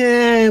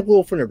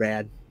 Wolfen are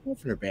bad.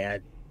 Wolfen are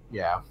bad.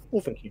 Yeah.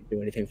 Wolfen can't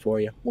do anything for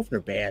you. Wolfen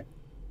are bad.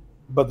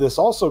 But this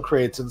also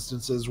creates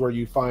instances where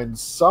you find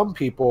some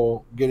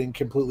people getting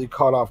completely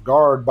caught off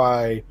guard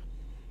by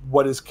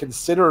what is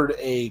considered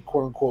a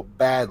quote-unquote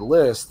bad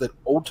list that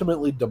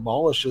ultimately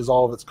demolishes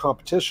all of its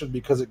competition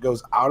because it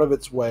goes out of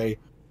its way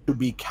to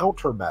be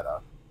counter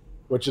meta,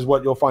 which is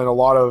what you'll find a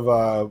lot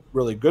of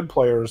really good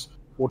players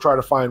will try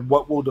to find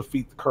what will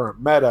defeat the current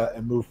meta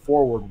and move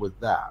forward with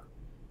that.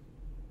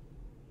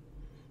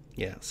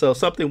 Yeah, so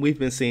something we've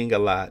been seeing a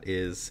lot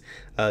is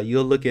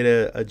you'll look at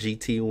a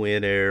GT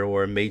winner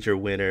or a major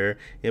winner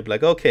and be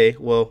like, okay,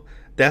 well,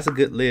 that's a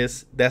good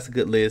list,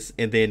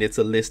 and then it's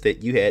a list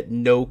that you had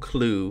no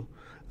clue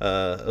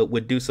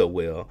would do so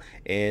well,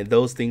 and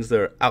those things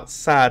are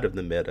outside of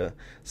the meta.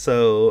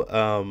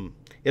 So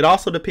it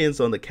also depends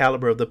on the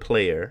caliber of the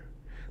player.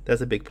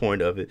 That's a big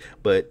point of it.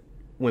 But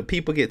when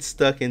people get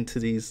stuck into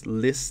these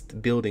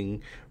list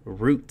building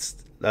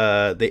routes,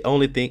 they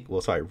only think,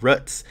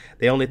 ruts.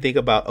 They only think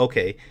about,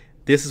 okay,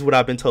 this is what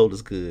I've been told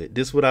is good.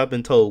 This is what I've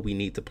been told we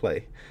need to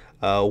play.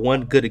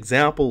 One good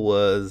example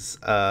was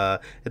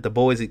at the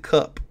Boise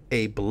Cup,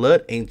 a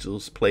Blood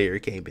Angels player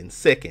came in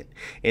second.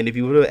 And if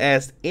you would have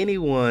asked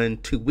anyone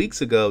 2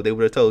 weeks ago, they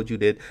would have told you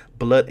that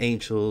Blood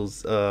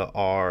Angels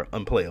are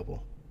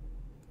unplayable.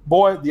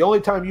 Boy, the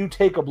only time you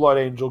take a Blood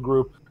Angel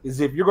group is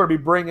if you're going to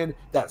be bringing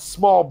that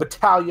small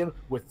battalion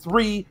with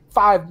 3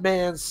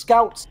 5-man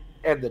scouts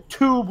and the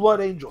 2 Blood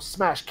Angel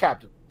smash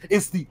captains.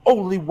 It's the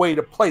only way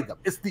to play them.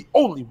 It's the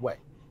only way.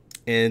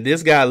 And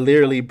this guy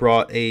literally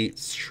brought a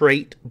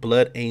straight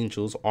Blood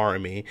Angels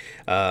army.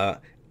 I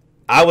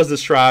was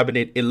describing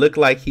it. It looked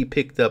like he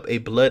picked up a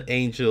Blood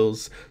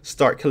Angels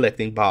start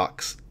collecting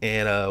box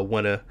and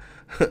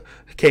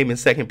came in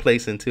second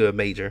place into a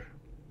major.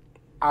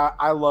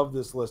 I love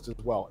this list as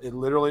well. It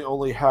literally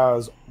only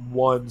has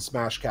 1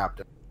 smash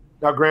captain.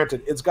 Now,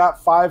 granted, it's got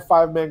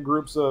 5-man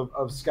groups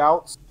of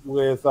scouts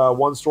with 1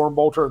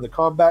 Stormbolter and the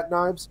combat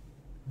knives.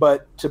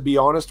 But to be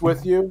honest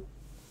with you,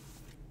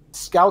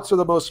 scouts are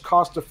the most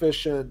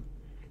cost-efficient.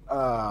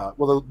 They're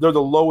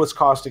the lowest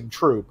costing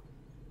troop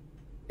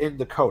in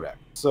the codex.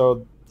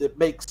 So it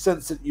makes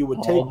sense that you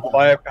would take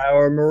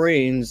firepower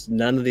Marines,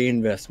 none of the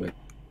investment.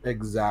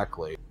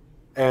 Exactly.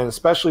 And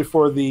especially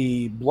for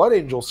the Blood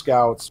Angel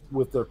scouts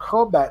with their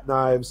combat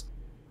knives,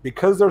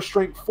 because they're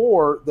strength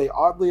 4, they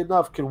oddly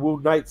enough can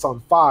wound knights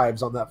on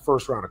 5s on that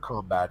first round of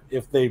combat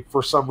if they,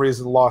 for some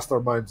reason, lost their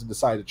minds and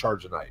decided to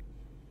charge a knight.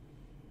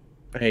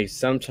 Hey,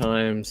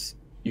 sometimes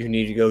you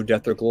need to go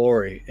death or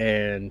glory,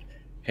 and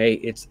hey,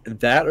 it's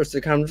that or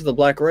succumb to the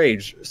Black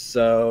Rage,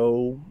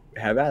 so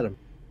have at him.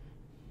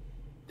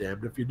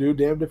 Damned if you do,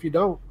 damned if you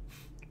don't.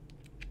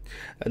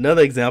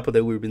 Another example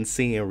that we've been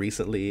seeing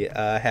recently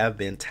have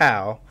been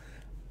Tau.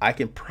 I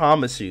can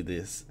promise you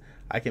this.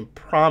 I can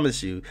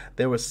promise you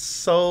there were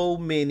so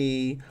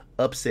many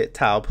upset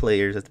Tau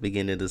players at the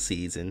beginning of the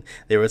season.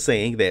 They were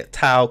saying that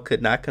Tau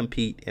could not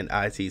compete in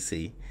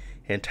ITC.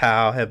 And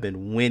Tau have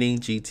been winning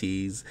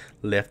GTs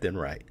left and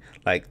right.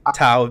 Like,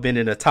 Tau have been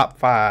in the top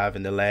 5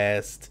 in the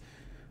last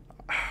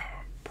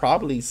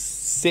probably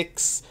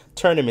 6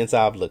 tournaments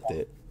I've looked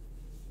at.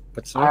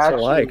 What's not to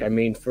like? I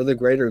mean, for the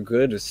greater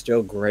good is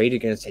still great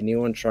against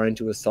anyone trying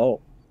to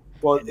assault.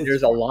 Well,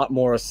 there's a lot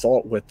more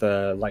assault with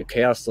like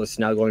Chaos List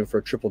now going for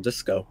a triple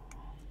disco.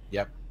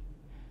 Yep.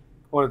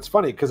 Well, it's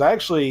funny because I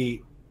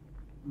actually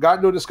got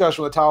into a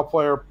discussion with a Tau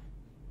player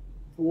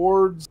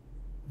towards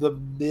the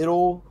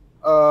middle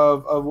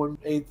of when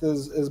 8th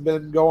has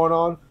been going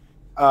on.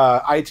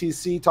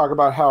 ITC talk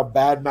about how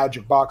bad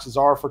magic boxes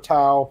are for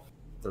Tau.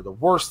 They're the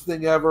worst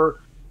thing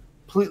ever.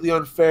 Completely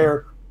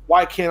unfair.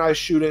 Why can't I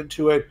shoot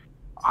into it?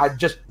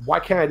 Why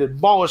can't I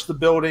demolish the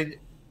building?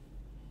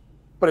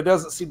 But it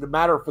doesn't seem to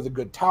matter for the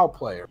good Tau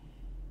player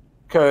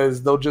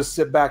because they'll just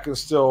sit back and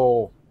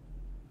still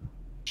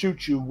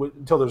shoot you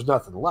until there's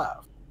nothing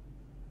left.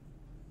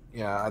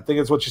 Yeah, I think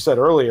it's what you said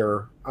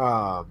earlier.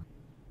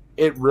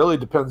 It really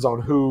depends on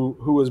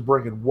who is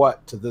bringing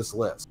what to this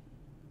list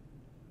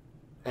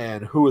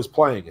and who is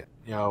playing it.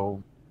 You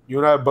know, you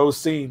and I have both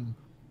seen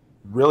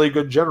really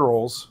good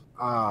generals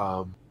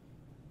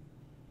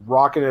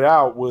rocking it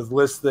out with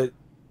lists that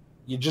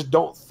you just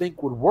don't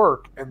think would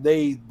work, and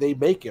they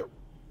make it.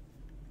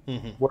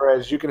 Mm-hmm.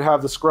 Whereas you can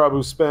have the scrub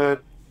who spent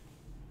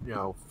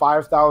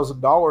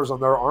 $5,000 on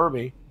their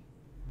army,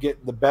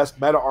 getting the best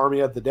meta army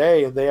of the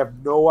day, and they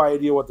have no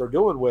idea what they're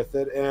doing with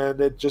it, and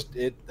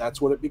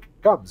that's what it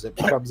becomes. It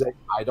becomes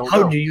I don't know.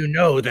 How do you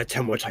know that's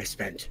how much I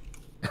spent?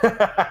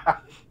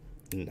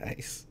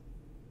 Nice.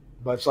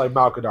 Much like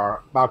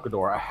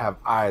Malkador, I have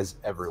eyes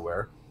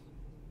everywhere.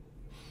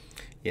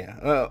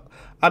 Yeah.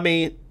 I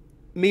mean,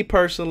 me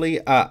personally,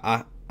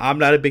 I'm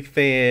not a big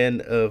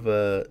fan of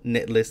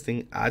net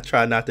listing. I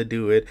try not to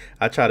do it.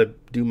 I try to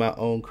do my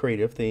own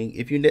creative thing.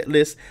 If you net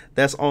list,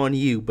 that's on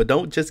you. But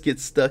don't just get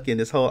stuck in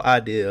this whole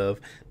idea of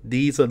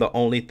these are the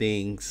only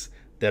things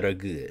that are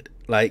good.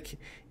 Like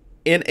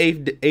in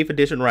 8th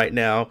edition right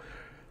now,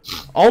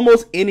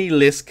 almost any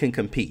list can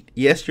compete.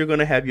 Yes, you're going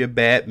to have your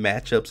bad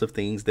matchups of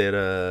things that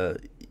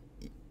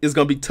is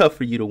going to be tough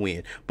for you to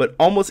win, but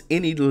almost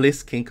any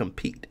list can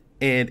compete.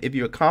 And if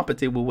you're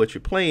competent with what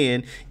you're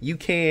playing, you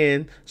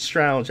can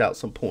scrounge out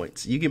some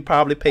points. You can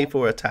probably pay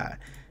for a tie.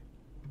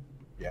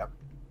 Yeah.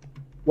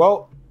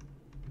 Well,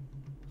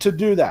 to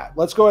do that,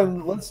 let's go ahead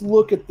and let's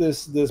look at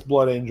this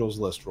Blood Angels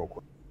list real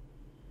quick,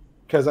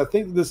 because I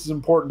think this is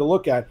important to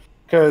look at.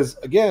 Because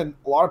again,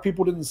 a lot of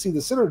people didn't see the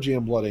synergy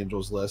in Blood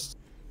Angels list.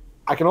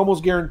 I can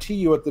almost guarantee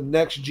you at the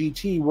next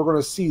GT, we're going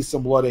to see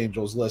some Blood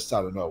Angels lists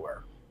out of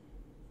nowhere.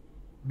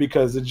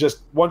 Because it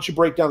just, once you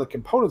break down the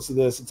components of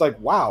this, it's like,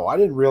 wow, I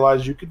didn't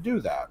realize you could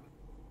do that.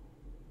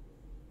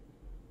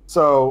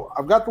 So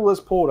I've got the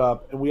list pulled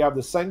up, and we have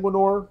the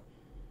Sanguinor,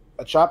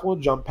 a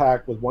Chaplain Jump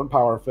Pack with 1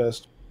 Power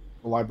Fist,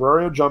 a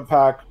Librarian Jump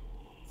Pack,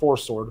 4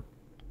 Sword,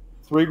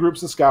 3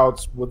 groups of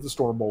Scouts with the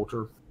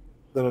Stormbolter,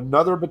 then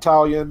another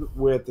battalion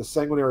with the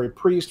Sanguinary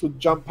Priest with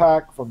Jump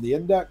Pack from the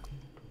Index,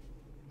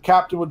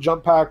 Captain with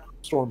Jump Pack,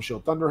 Storm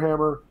Shield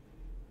Thunderhammer,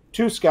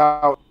 2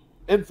 Scout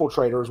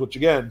Infiltrators, which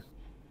again,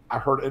 I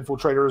heard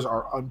Infiltrators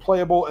are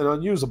unplayable and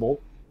unusable.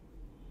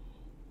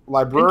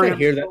 Librarian. I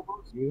hear that.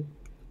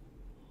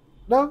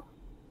 No,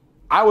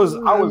 I was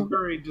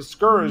very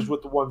discouraged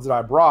with the ones that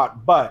I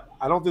brought, but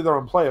I don't think they're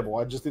unplayable.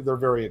 I just think they're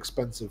very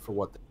expensive for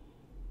what they.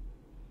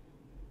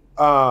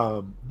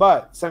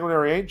 But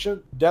Sanguinary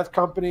Ancient, Death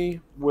Company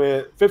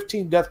with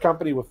 15 Death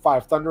Company with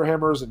 5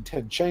 Thunderhammers and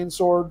 10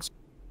 Chainswords,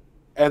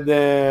 and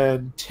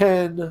then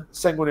 10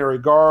 Sanguinary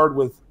Guard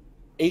with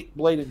 8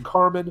 Blade and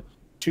Carmen,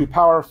 2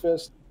 Power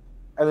Fist,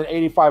 and then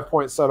 85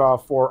 point set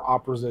off for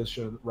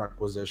opposition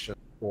requisition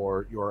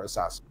for your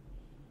assassin.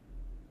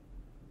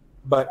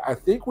 But I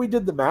think we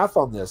did the math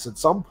on this. At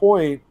some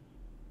point,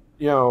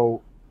 you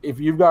know, if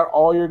you've got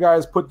all your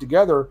guys put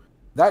together,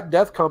 that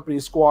Death Company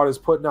squad is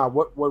putting out,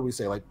 what do we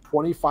say, like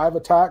 25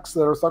 attacks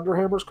that are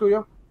Thunderhammers,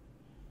 Kuya?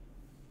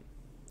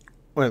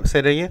 Wait,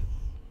 say that again?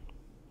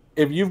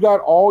 If you've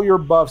got all your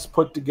buffs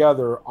put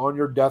together on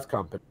your Death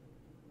Company,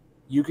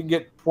 you can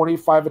get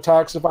 25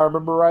 attacks, if I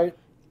remember right.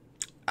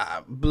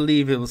 I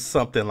believe it was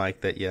something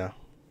like that, yeah.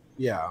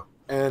 Yeah,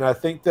 and I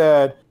think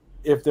that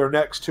if they're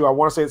next to, I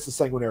want to say it's the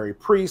Sanguinary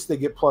Priest, they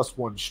get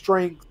 +1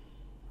 strength,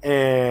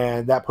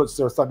 and that puts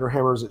their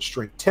Thunderhammers at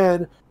strength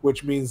 10,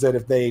 which means that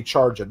if they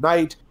charge a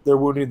knight, they're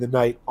wounding the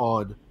knight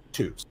on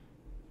 2s.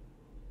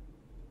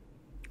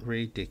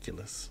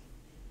 Ridiculous.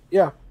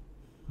 Yeah,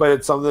 but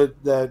it's something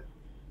that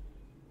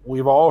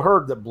we've all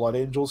heard, that Blood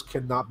Angels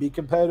cannot be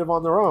competitive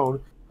on their own,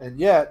 and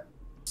yet,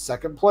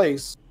 second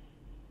place,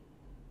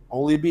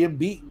 only being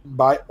beaten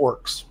by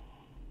Orcs.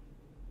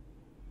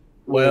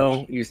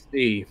 Well, you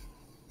see,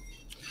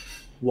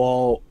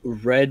 while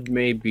red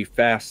may be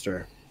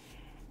faster,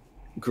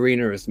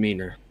 greener is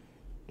meaner.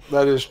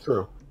 That is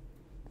true.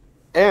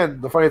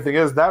 And the funny thing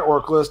is, that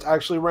Orc list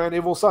actually ran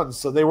Evil Sons,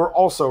 so they were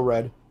also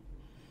red.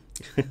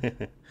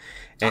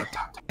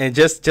 and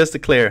just to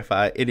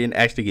clarify, it didn't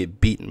actually get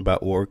beaten by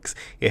Orcs.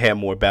 It had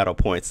more battle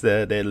points.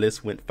 That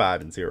list went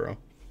 5-0.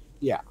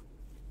 Yeah.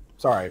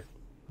 Sorry.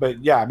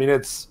 But yeah, I mean,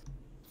 it's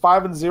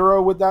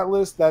 5-0 with that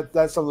list.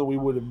 That's something we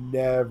would have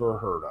never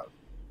heard of.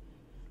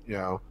 You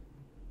know?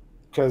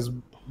 Because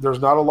there's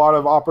not a lot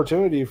of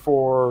opportunity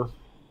for,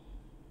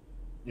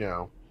 you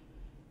know,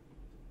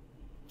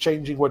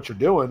 changing what you're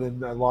doing,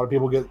 and a lot of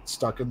people get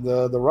stuck in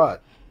the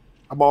rut.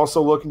 I'm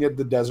also looking at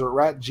the Desert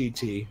Rat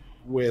GT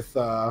with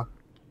that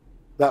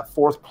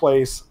 4th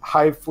place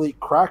Hive Fleet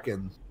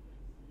Kraken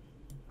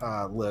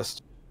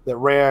list that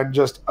ran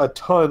just a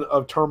ton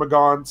of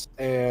Termagants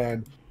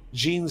and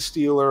Gene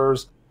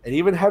Stealers, and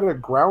even had a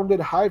grounded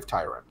Hive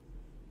Tyrant.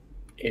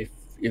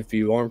 If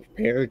you aren't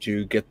prepared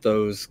to get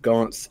those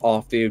gaunts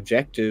off the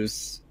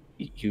objectives,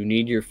 you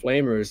need your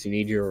flamers, you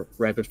need your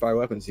rapid fire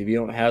weapons. If you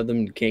don't have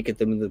them, you can't get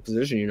them in the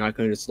position, you're not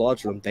going to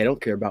dislodge them. They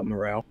don't care about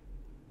morale.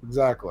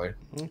 Exactly.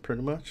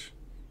 Pretty much.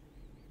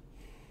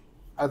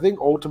 I think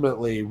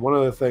ultimately one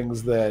of the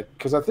things that,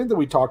 because I think that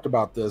we talked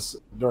about this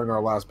during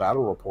our last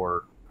battle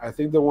report, I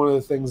think that one of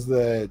the things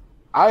that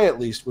I at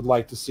least would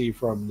like to see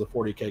from the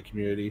 40K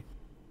community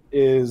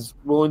is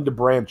willing to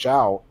branch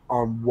out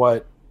on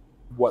what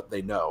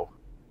they know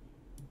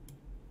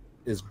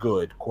is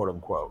good, quote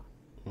unquote.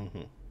 Mm-hmm.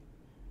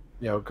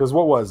 You know, because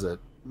what was it?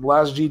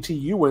 Last GT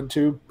you went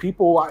to,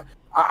 people,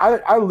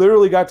 I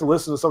literally got to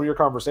listen to some of your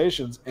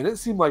conversations, and it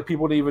seemed like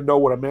people didn't even know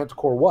what a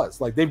manticore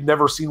was. Like, they've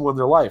never seen one in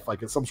their life.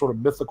 Like, it's some sort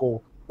of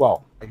mythical,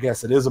 well, I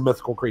guess it is a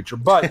mythical creature,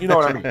 but you know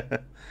what I mean.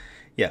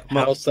 Yeah.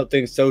 How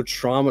something so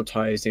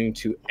traumatizing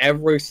to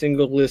every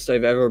single list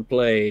I've ever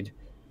played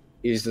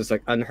is just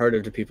like unheard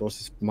of to people. It's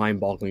just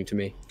mind-boggling to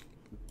me.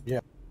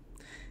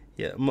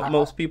 Yeah,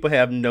 most people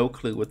have no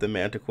clue what the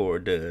Manticore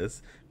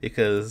does,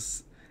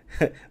 because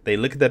they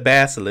look at the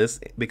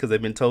Basilisk because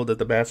they've been told that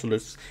the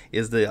Basilisk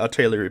is the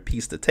artillery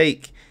piece to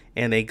take,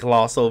 and they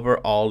gloss over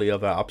all the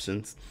other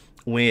options,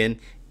 when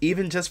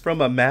even just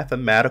from a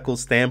mathematical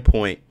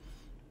standpoint,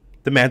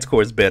 the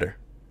Manticore is better.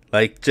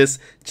 Like, just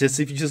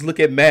if you just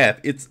look at math,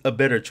 it's a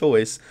better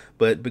choice,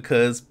 but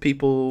because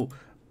people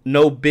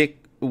know big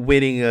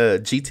winning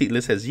GT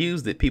list has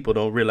used it, people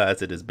don't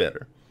realize it is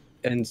better.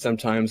 And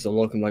sometimes they'll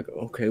look and like,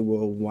 okay,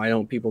 well, why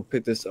don't people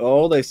pick this?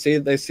 Oh, they see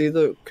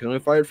the can only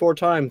fire it 4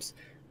 times,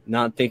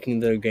 not thinking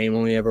the game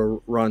only ever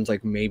runs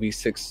like maybe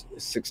six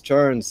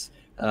turns.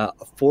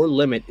 4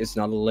 limit is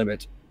not a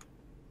limit.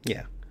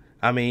 Yeah,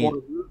 I mean,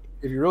 well,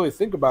 if you really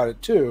think about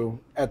it too,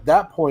 at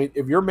that point,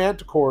 if your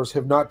manticores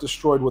have not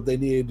destroyed what they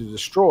needed to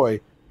destroy,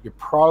 you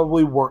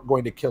probably weren't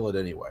going to kill it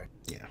anyway.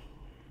 Yeah.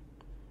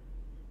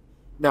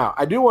 Now,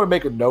 I do want to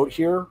make a note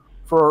here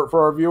for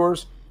our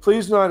viewers.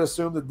 Please do not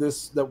assume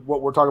that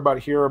what we're talking about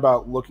here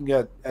about looking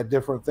at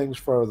different things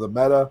for the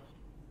meta.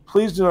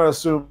 Please do not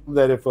assume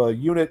that if a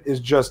unit is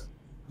just,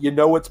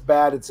 it's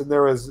bad, it's in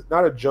there as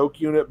not a joke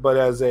unit, but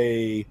as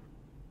a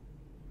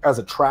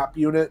trap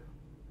unit,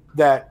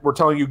 that we're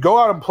telling you, go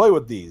out and play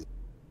with these.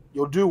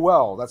 You'll do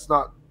well. That's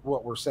not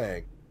what we're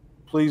saying.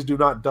 Please do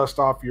not dust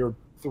off your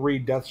 3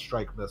 Death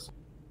Strike missiles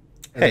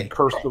and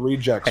curse the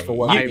rejects for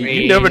what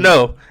you never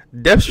know.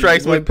 Death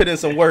Strikes might put in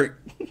some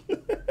work.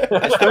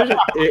 Especially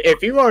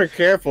if you are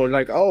careful,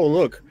 like, oh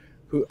look,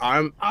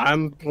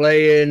 I'm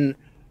playing.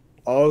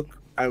 Oh,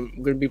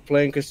 I'm gonna be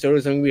playing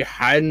Custodes. I'm gonna be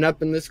hiding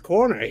up in this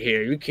corner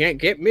here. You can't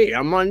get me.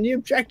 I'm on the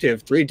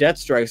objective. 3 Death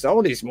Strikes.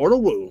 All these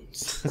mortal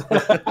wounds.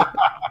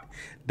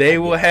 They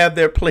will have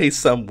their place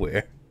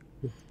somewhere.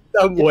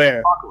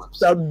 Somewhere.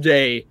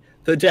 Someday,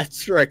 the Death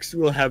Strikes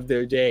will have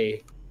their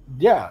day.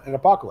 Yeah, an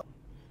apocalypse.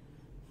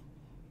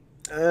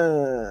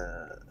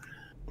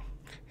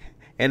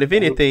 And if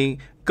anything,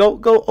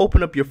 go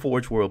open up your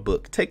Forge World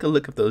book. Take a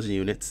look at those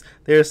units.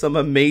 There are some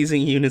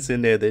amazing units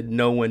in there that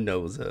no one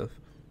knows of.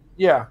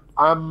 Yeah,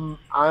 I'm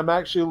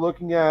actually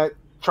looking at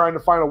trying to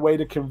find a way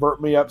to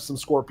convert me up some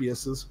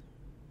Scorpiuses,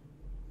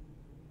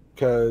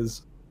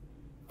 because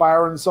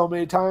firing so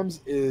many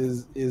times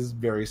is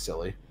very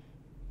silly.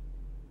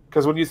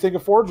 Because when you think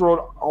of Forge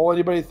World, all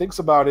anybody thinks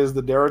about is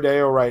the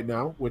Deradeo right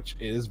now, which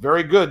is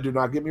very good. Do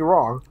not get me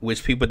wrong.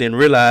 Which people didn't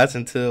realize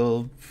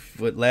until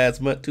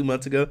last month, 2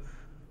 months ago.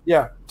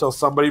 Yeah, until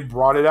somebody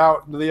brought it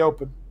out into the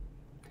open.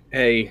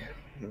 Hey,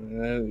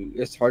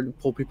 it's hard to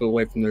pull people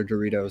away from their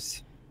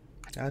Doritos.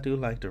 I do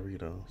like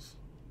Doritos.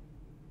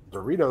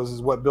 Doritos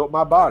is what built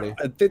my body.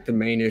 I think the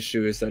main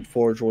issue is that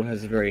Forge World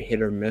has a very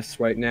hit or miss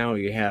right now.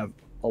 You have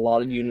a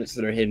lot of units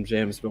that are hidden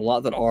gems, but a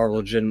lot that are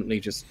legitimately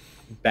just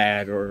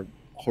bad or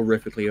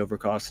horrifically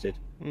overcosted.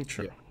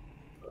 True.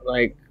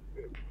 Like,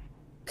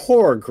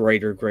 poor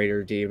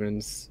greater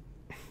demons.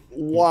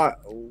 Why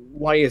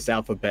is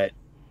Alphabet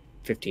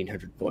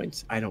 1,500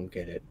 points? I don't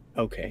get it.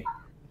 Okay.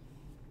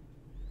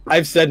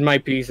 I've said my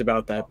piece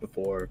about that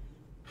before.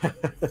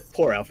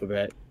 Poor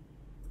Alphabet.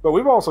 But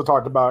we've also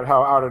talked about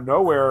how out of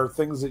nowhere,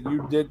 things that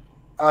you did,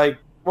 like,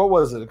 what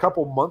was it, a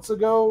couple months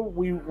ago,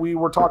 we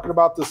were talking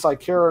about the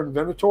Psychera and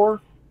Venator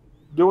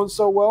doing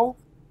so well.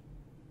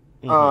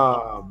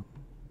 Mm-hmm.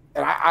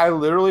 And I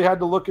literally had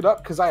to look it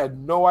up because I had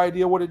no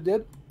idea what it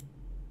did.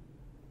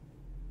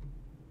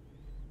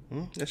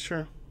 That's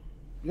true.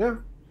 Yeah.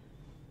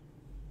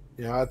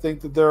 Yeah, I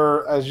think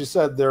that as you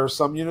said, there are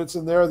some units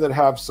in there that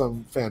have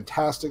some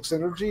fantastic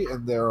synergy,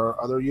 and there are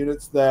other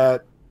units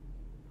that,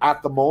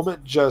 at the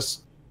moment,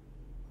 just,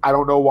 I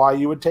don't know why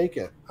you would take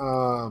it.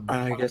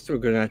 I guess we're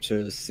going to have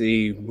to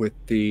see with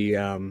the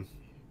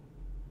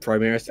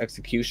Primaris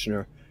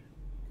Executioner.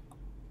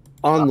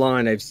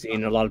 Online, I've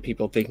seen a lot of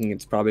people thinking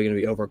it's probably going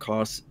to be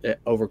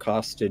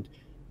overcosted,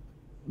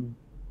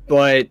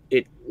 but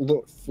it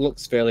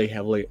looks fairly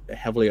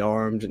heavily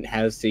armed and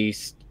has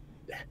these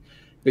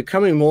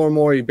becoming more and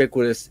more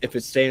ubiquitous. If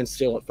it stands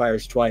still, it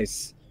fires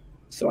twice.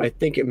 So I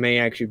think it may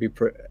actually be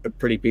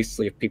pretty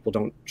beastly if people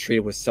don't treat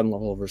it with some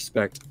level of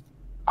respect.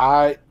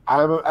 I'm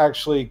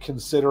actually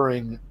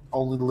considering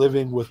only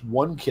living with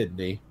 1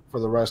 kidney for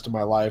the rest of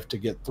my life to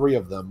get 3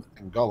 of them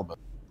in Gulliman.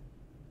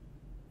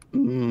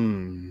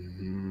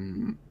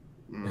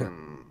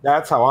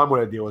 That's how I'm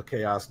going to deal with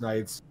Chaos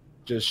Knights.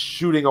 Just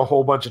shooting a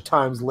whole bunch of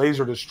times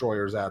laser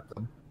destroyers at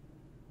them.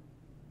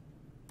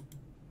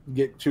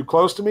 Get too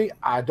close to me,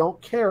 I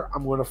don't care.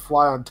 I'm going to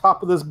fly on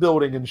top of this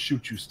building and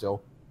shoot you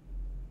still.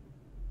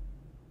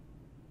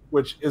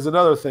 Which is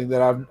another thing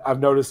that I've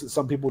noticed that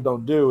some people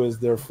don't do is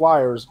their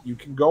flyers. You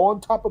can go on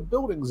top of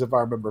buildings, if I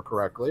remember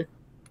correctly.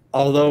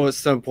 Although at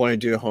some point I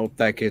do hope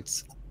that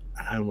gets,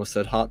 I almost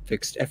said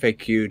hotfixed,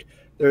 FAQ'd.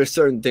 There are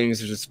certain things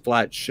that just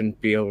flat shouldn't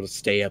be able to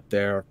stay up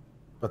there.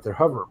 But they're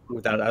hovering.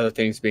 Without other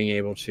things being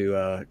able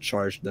to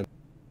charge them.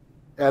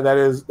 And that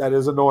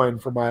is annoying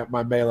for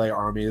my melee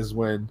army, is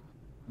when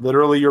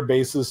literally your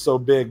base is so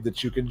big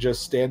that you can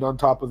just stand on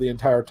top of the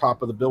entire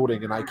top of the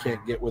building and I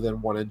can't get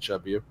within 1 inch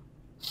of you.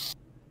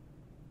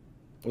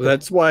 Well,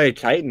 that's why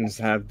Titans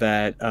have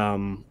that, I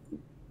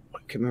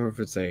can't remember if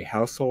it's a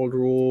household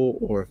rule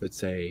or if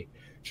it's a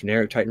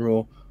generic Titan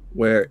rule,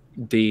 where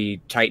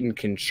the Titan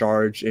can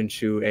charge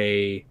into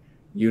a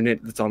unit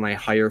that's on a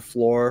higher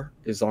floor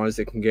as long as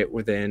it can get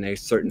within a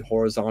certain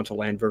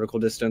horizontal and vertical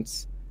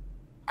distance.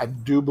 I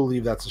do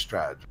believe that's a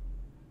strategy.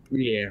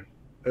 Yeah.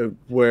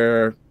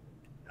 Where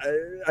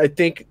I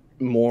think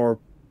more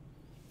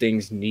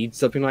things need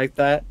something like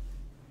that.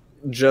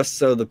 just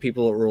so the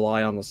people that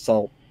rely on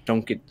assault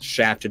don't get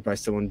shafted by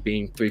someone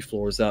being 3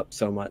 floors up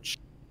so much.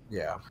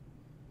 Yeah.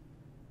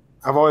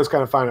 I've always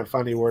kind of found it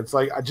funny where it's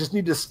like, I just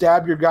need to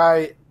stab your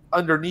guy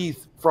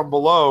underneath from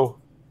below.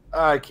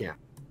 I can't.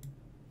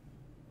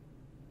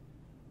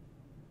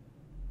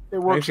 It I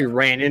works. actually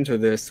ran into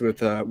this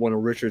with one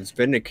of Richard's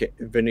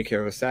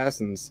Vindicare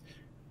assassins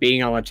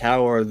being on a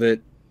tower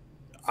that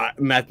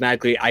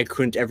mathematically I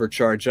couldn't ever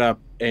charge up,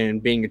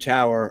 and being a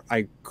tower,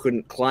 I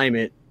couldn't climb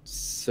it,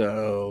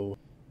 so...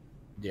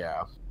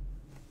 Yeah.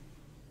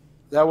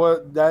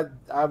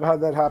 I've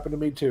had that happen to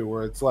me too,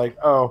 where it's like,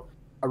 oh,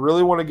 I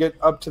really want to get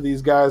up to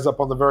these guys up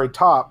on the very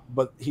top,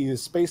 but he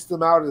has spaced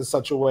them out in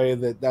such a way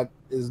that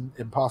is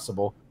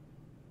impossible.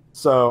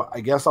 So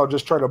I guess I'll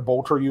just try to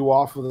bolter you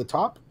off of the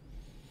top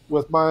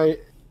with my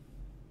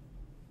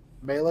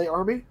melee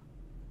army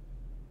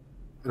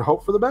and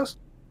hope for the best.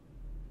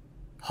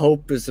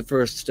 Hope is the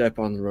first step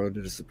on the road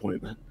to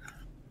disappointment.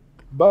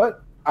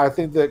 But I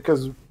think that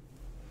because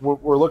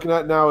what we're looking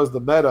at now is the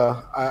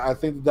meta, I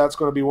think that's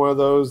going to be one of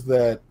those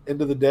that,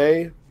 end of the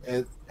day,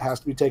 it has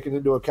to be taken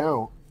into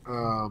account.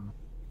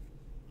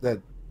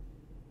 That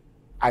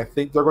I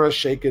think they're going to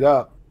shake it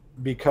up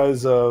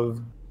because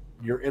of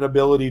your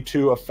inability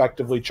to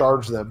effectively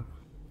charge them.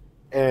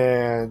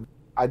 And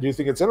I do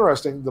think it's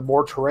interesting. The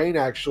more terrain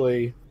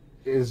actually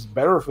is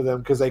better for them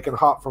because they can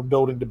hop from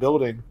building to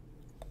building.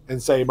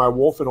 And say my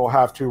Wolfen will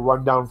have to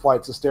run down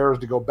flights of stairs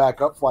to go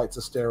back up flights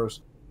of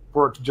stairs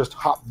for it to just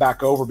hop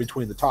back over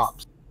between the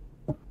tops.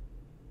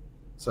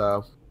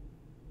 So,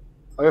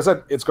 like I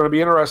said, it's going to be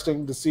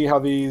interesting to see how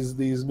these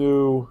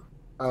new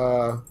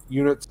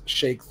units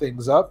shake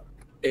things up.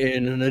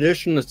 And in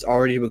addition, it's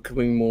already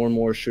becoming more and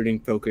more shooting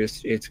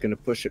focused. It's going to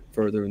push it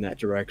further in that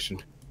direction.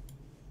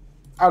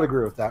 I'd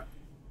agree with that.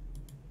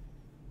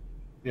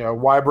 You know,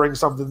 why bring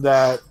something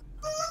that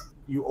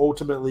you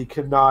ultimately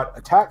cannot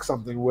attack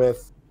something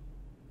with?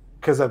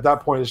 Because at that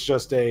point, it's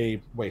just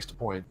a waste of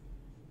point.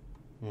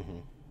 Mm-hmm.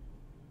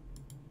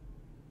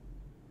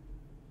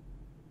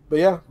 But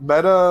yeah,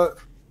 meta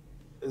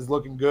is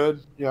looking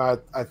good. You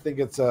know, I think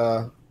it's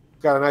got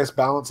a nice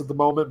balance at the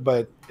moment,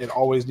 but it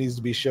always needs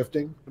to be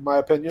shifting, in my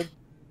opinion,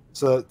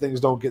 so that things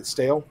don't get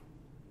stale.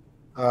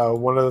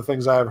 One of the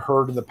things I've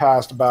heard in the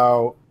past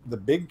about the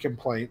big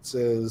complaints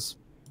is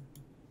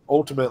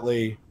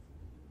ultimately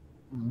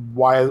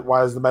why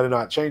is the meta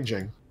not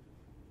changing?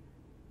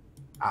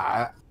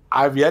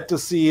 I've yet to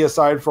see,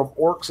 aside from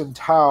Orcs and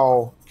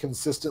Tau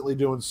consistently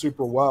doing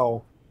super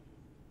well,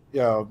 you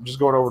know, just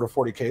going over to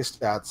 40k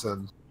stats,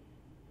 and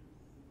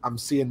I'm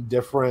seeing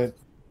different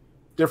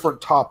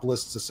top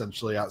lists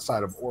essentially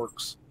outside of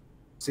Orcs.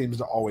 Seems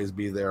to always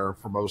be there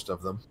for most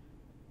of them.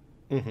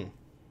 Mm-hmm.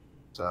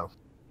 So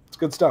it's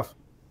good stuff.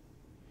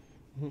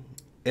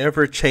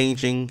 Ever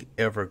changing,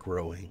 ever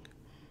growing.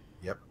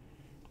 Yep.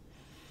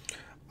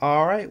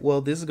 All right.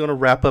 Well, this is going to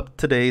wrap up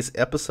today's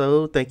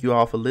episode. Thank you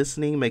all for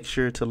listening. Make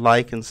sure to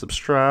like and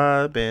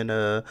subscribe,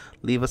 and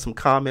leave us some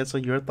comments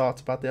on your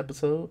thoughts about the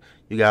episode.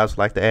 You guys would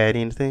like to add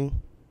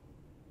anything?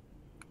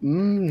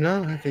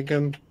 No, I think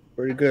I'm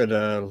pretty good.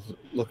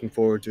 Looking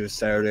forward to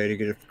Saturday to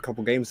get a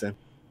couple games in.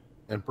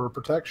 Emperor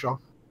protects y'all.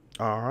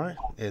 All right.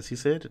 As he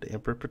said, the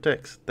Emperor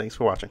protects. Thanks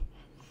for watching.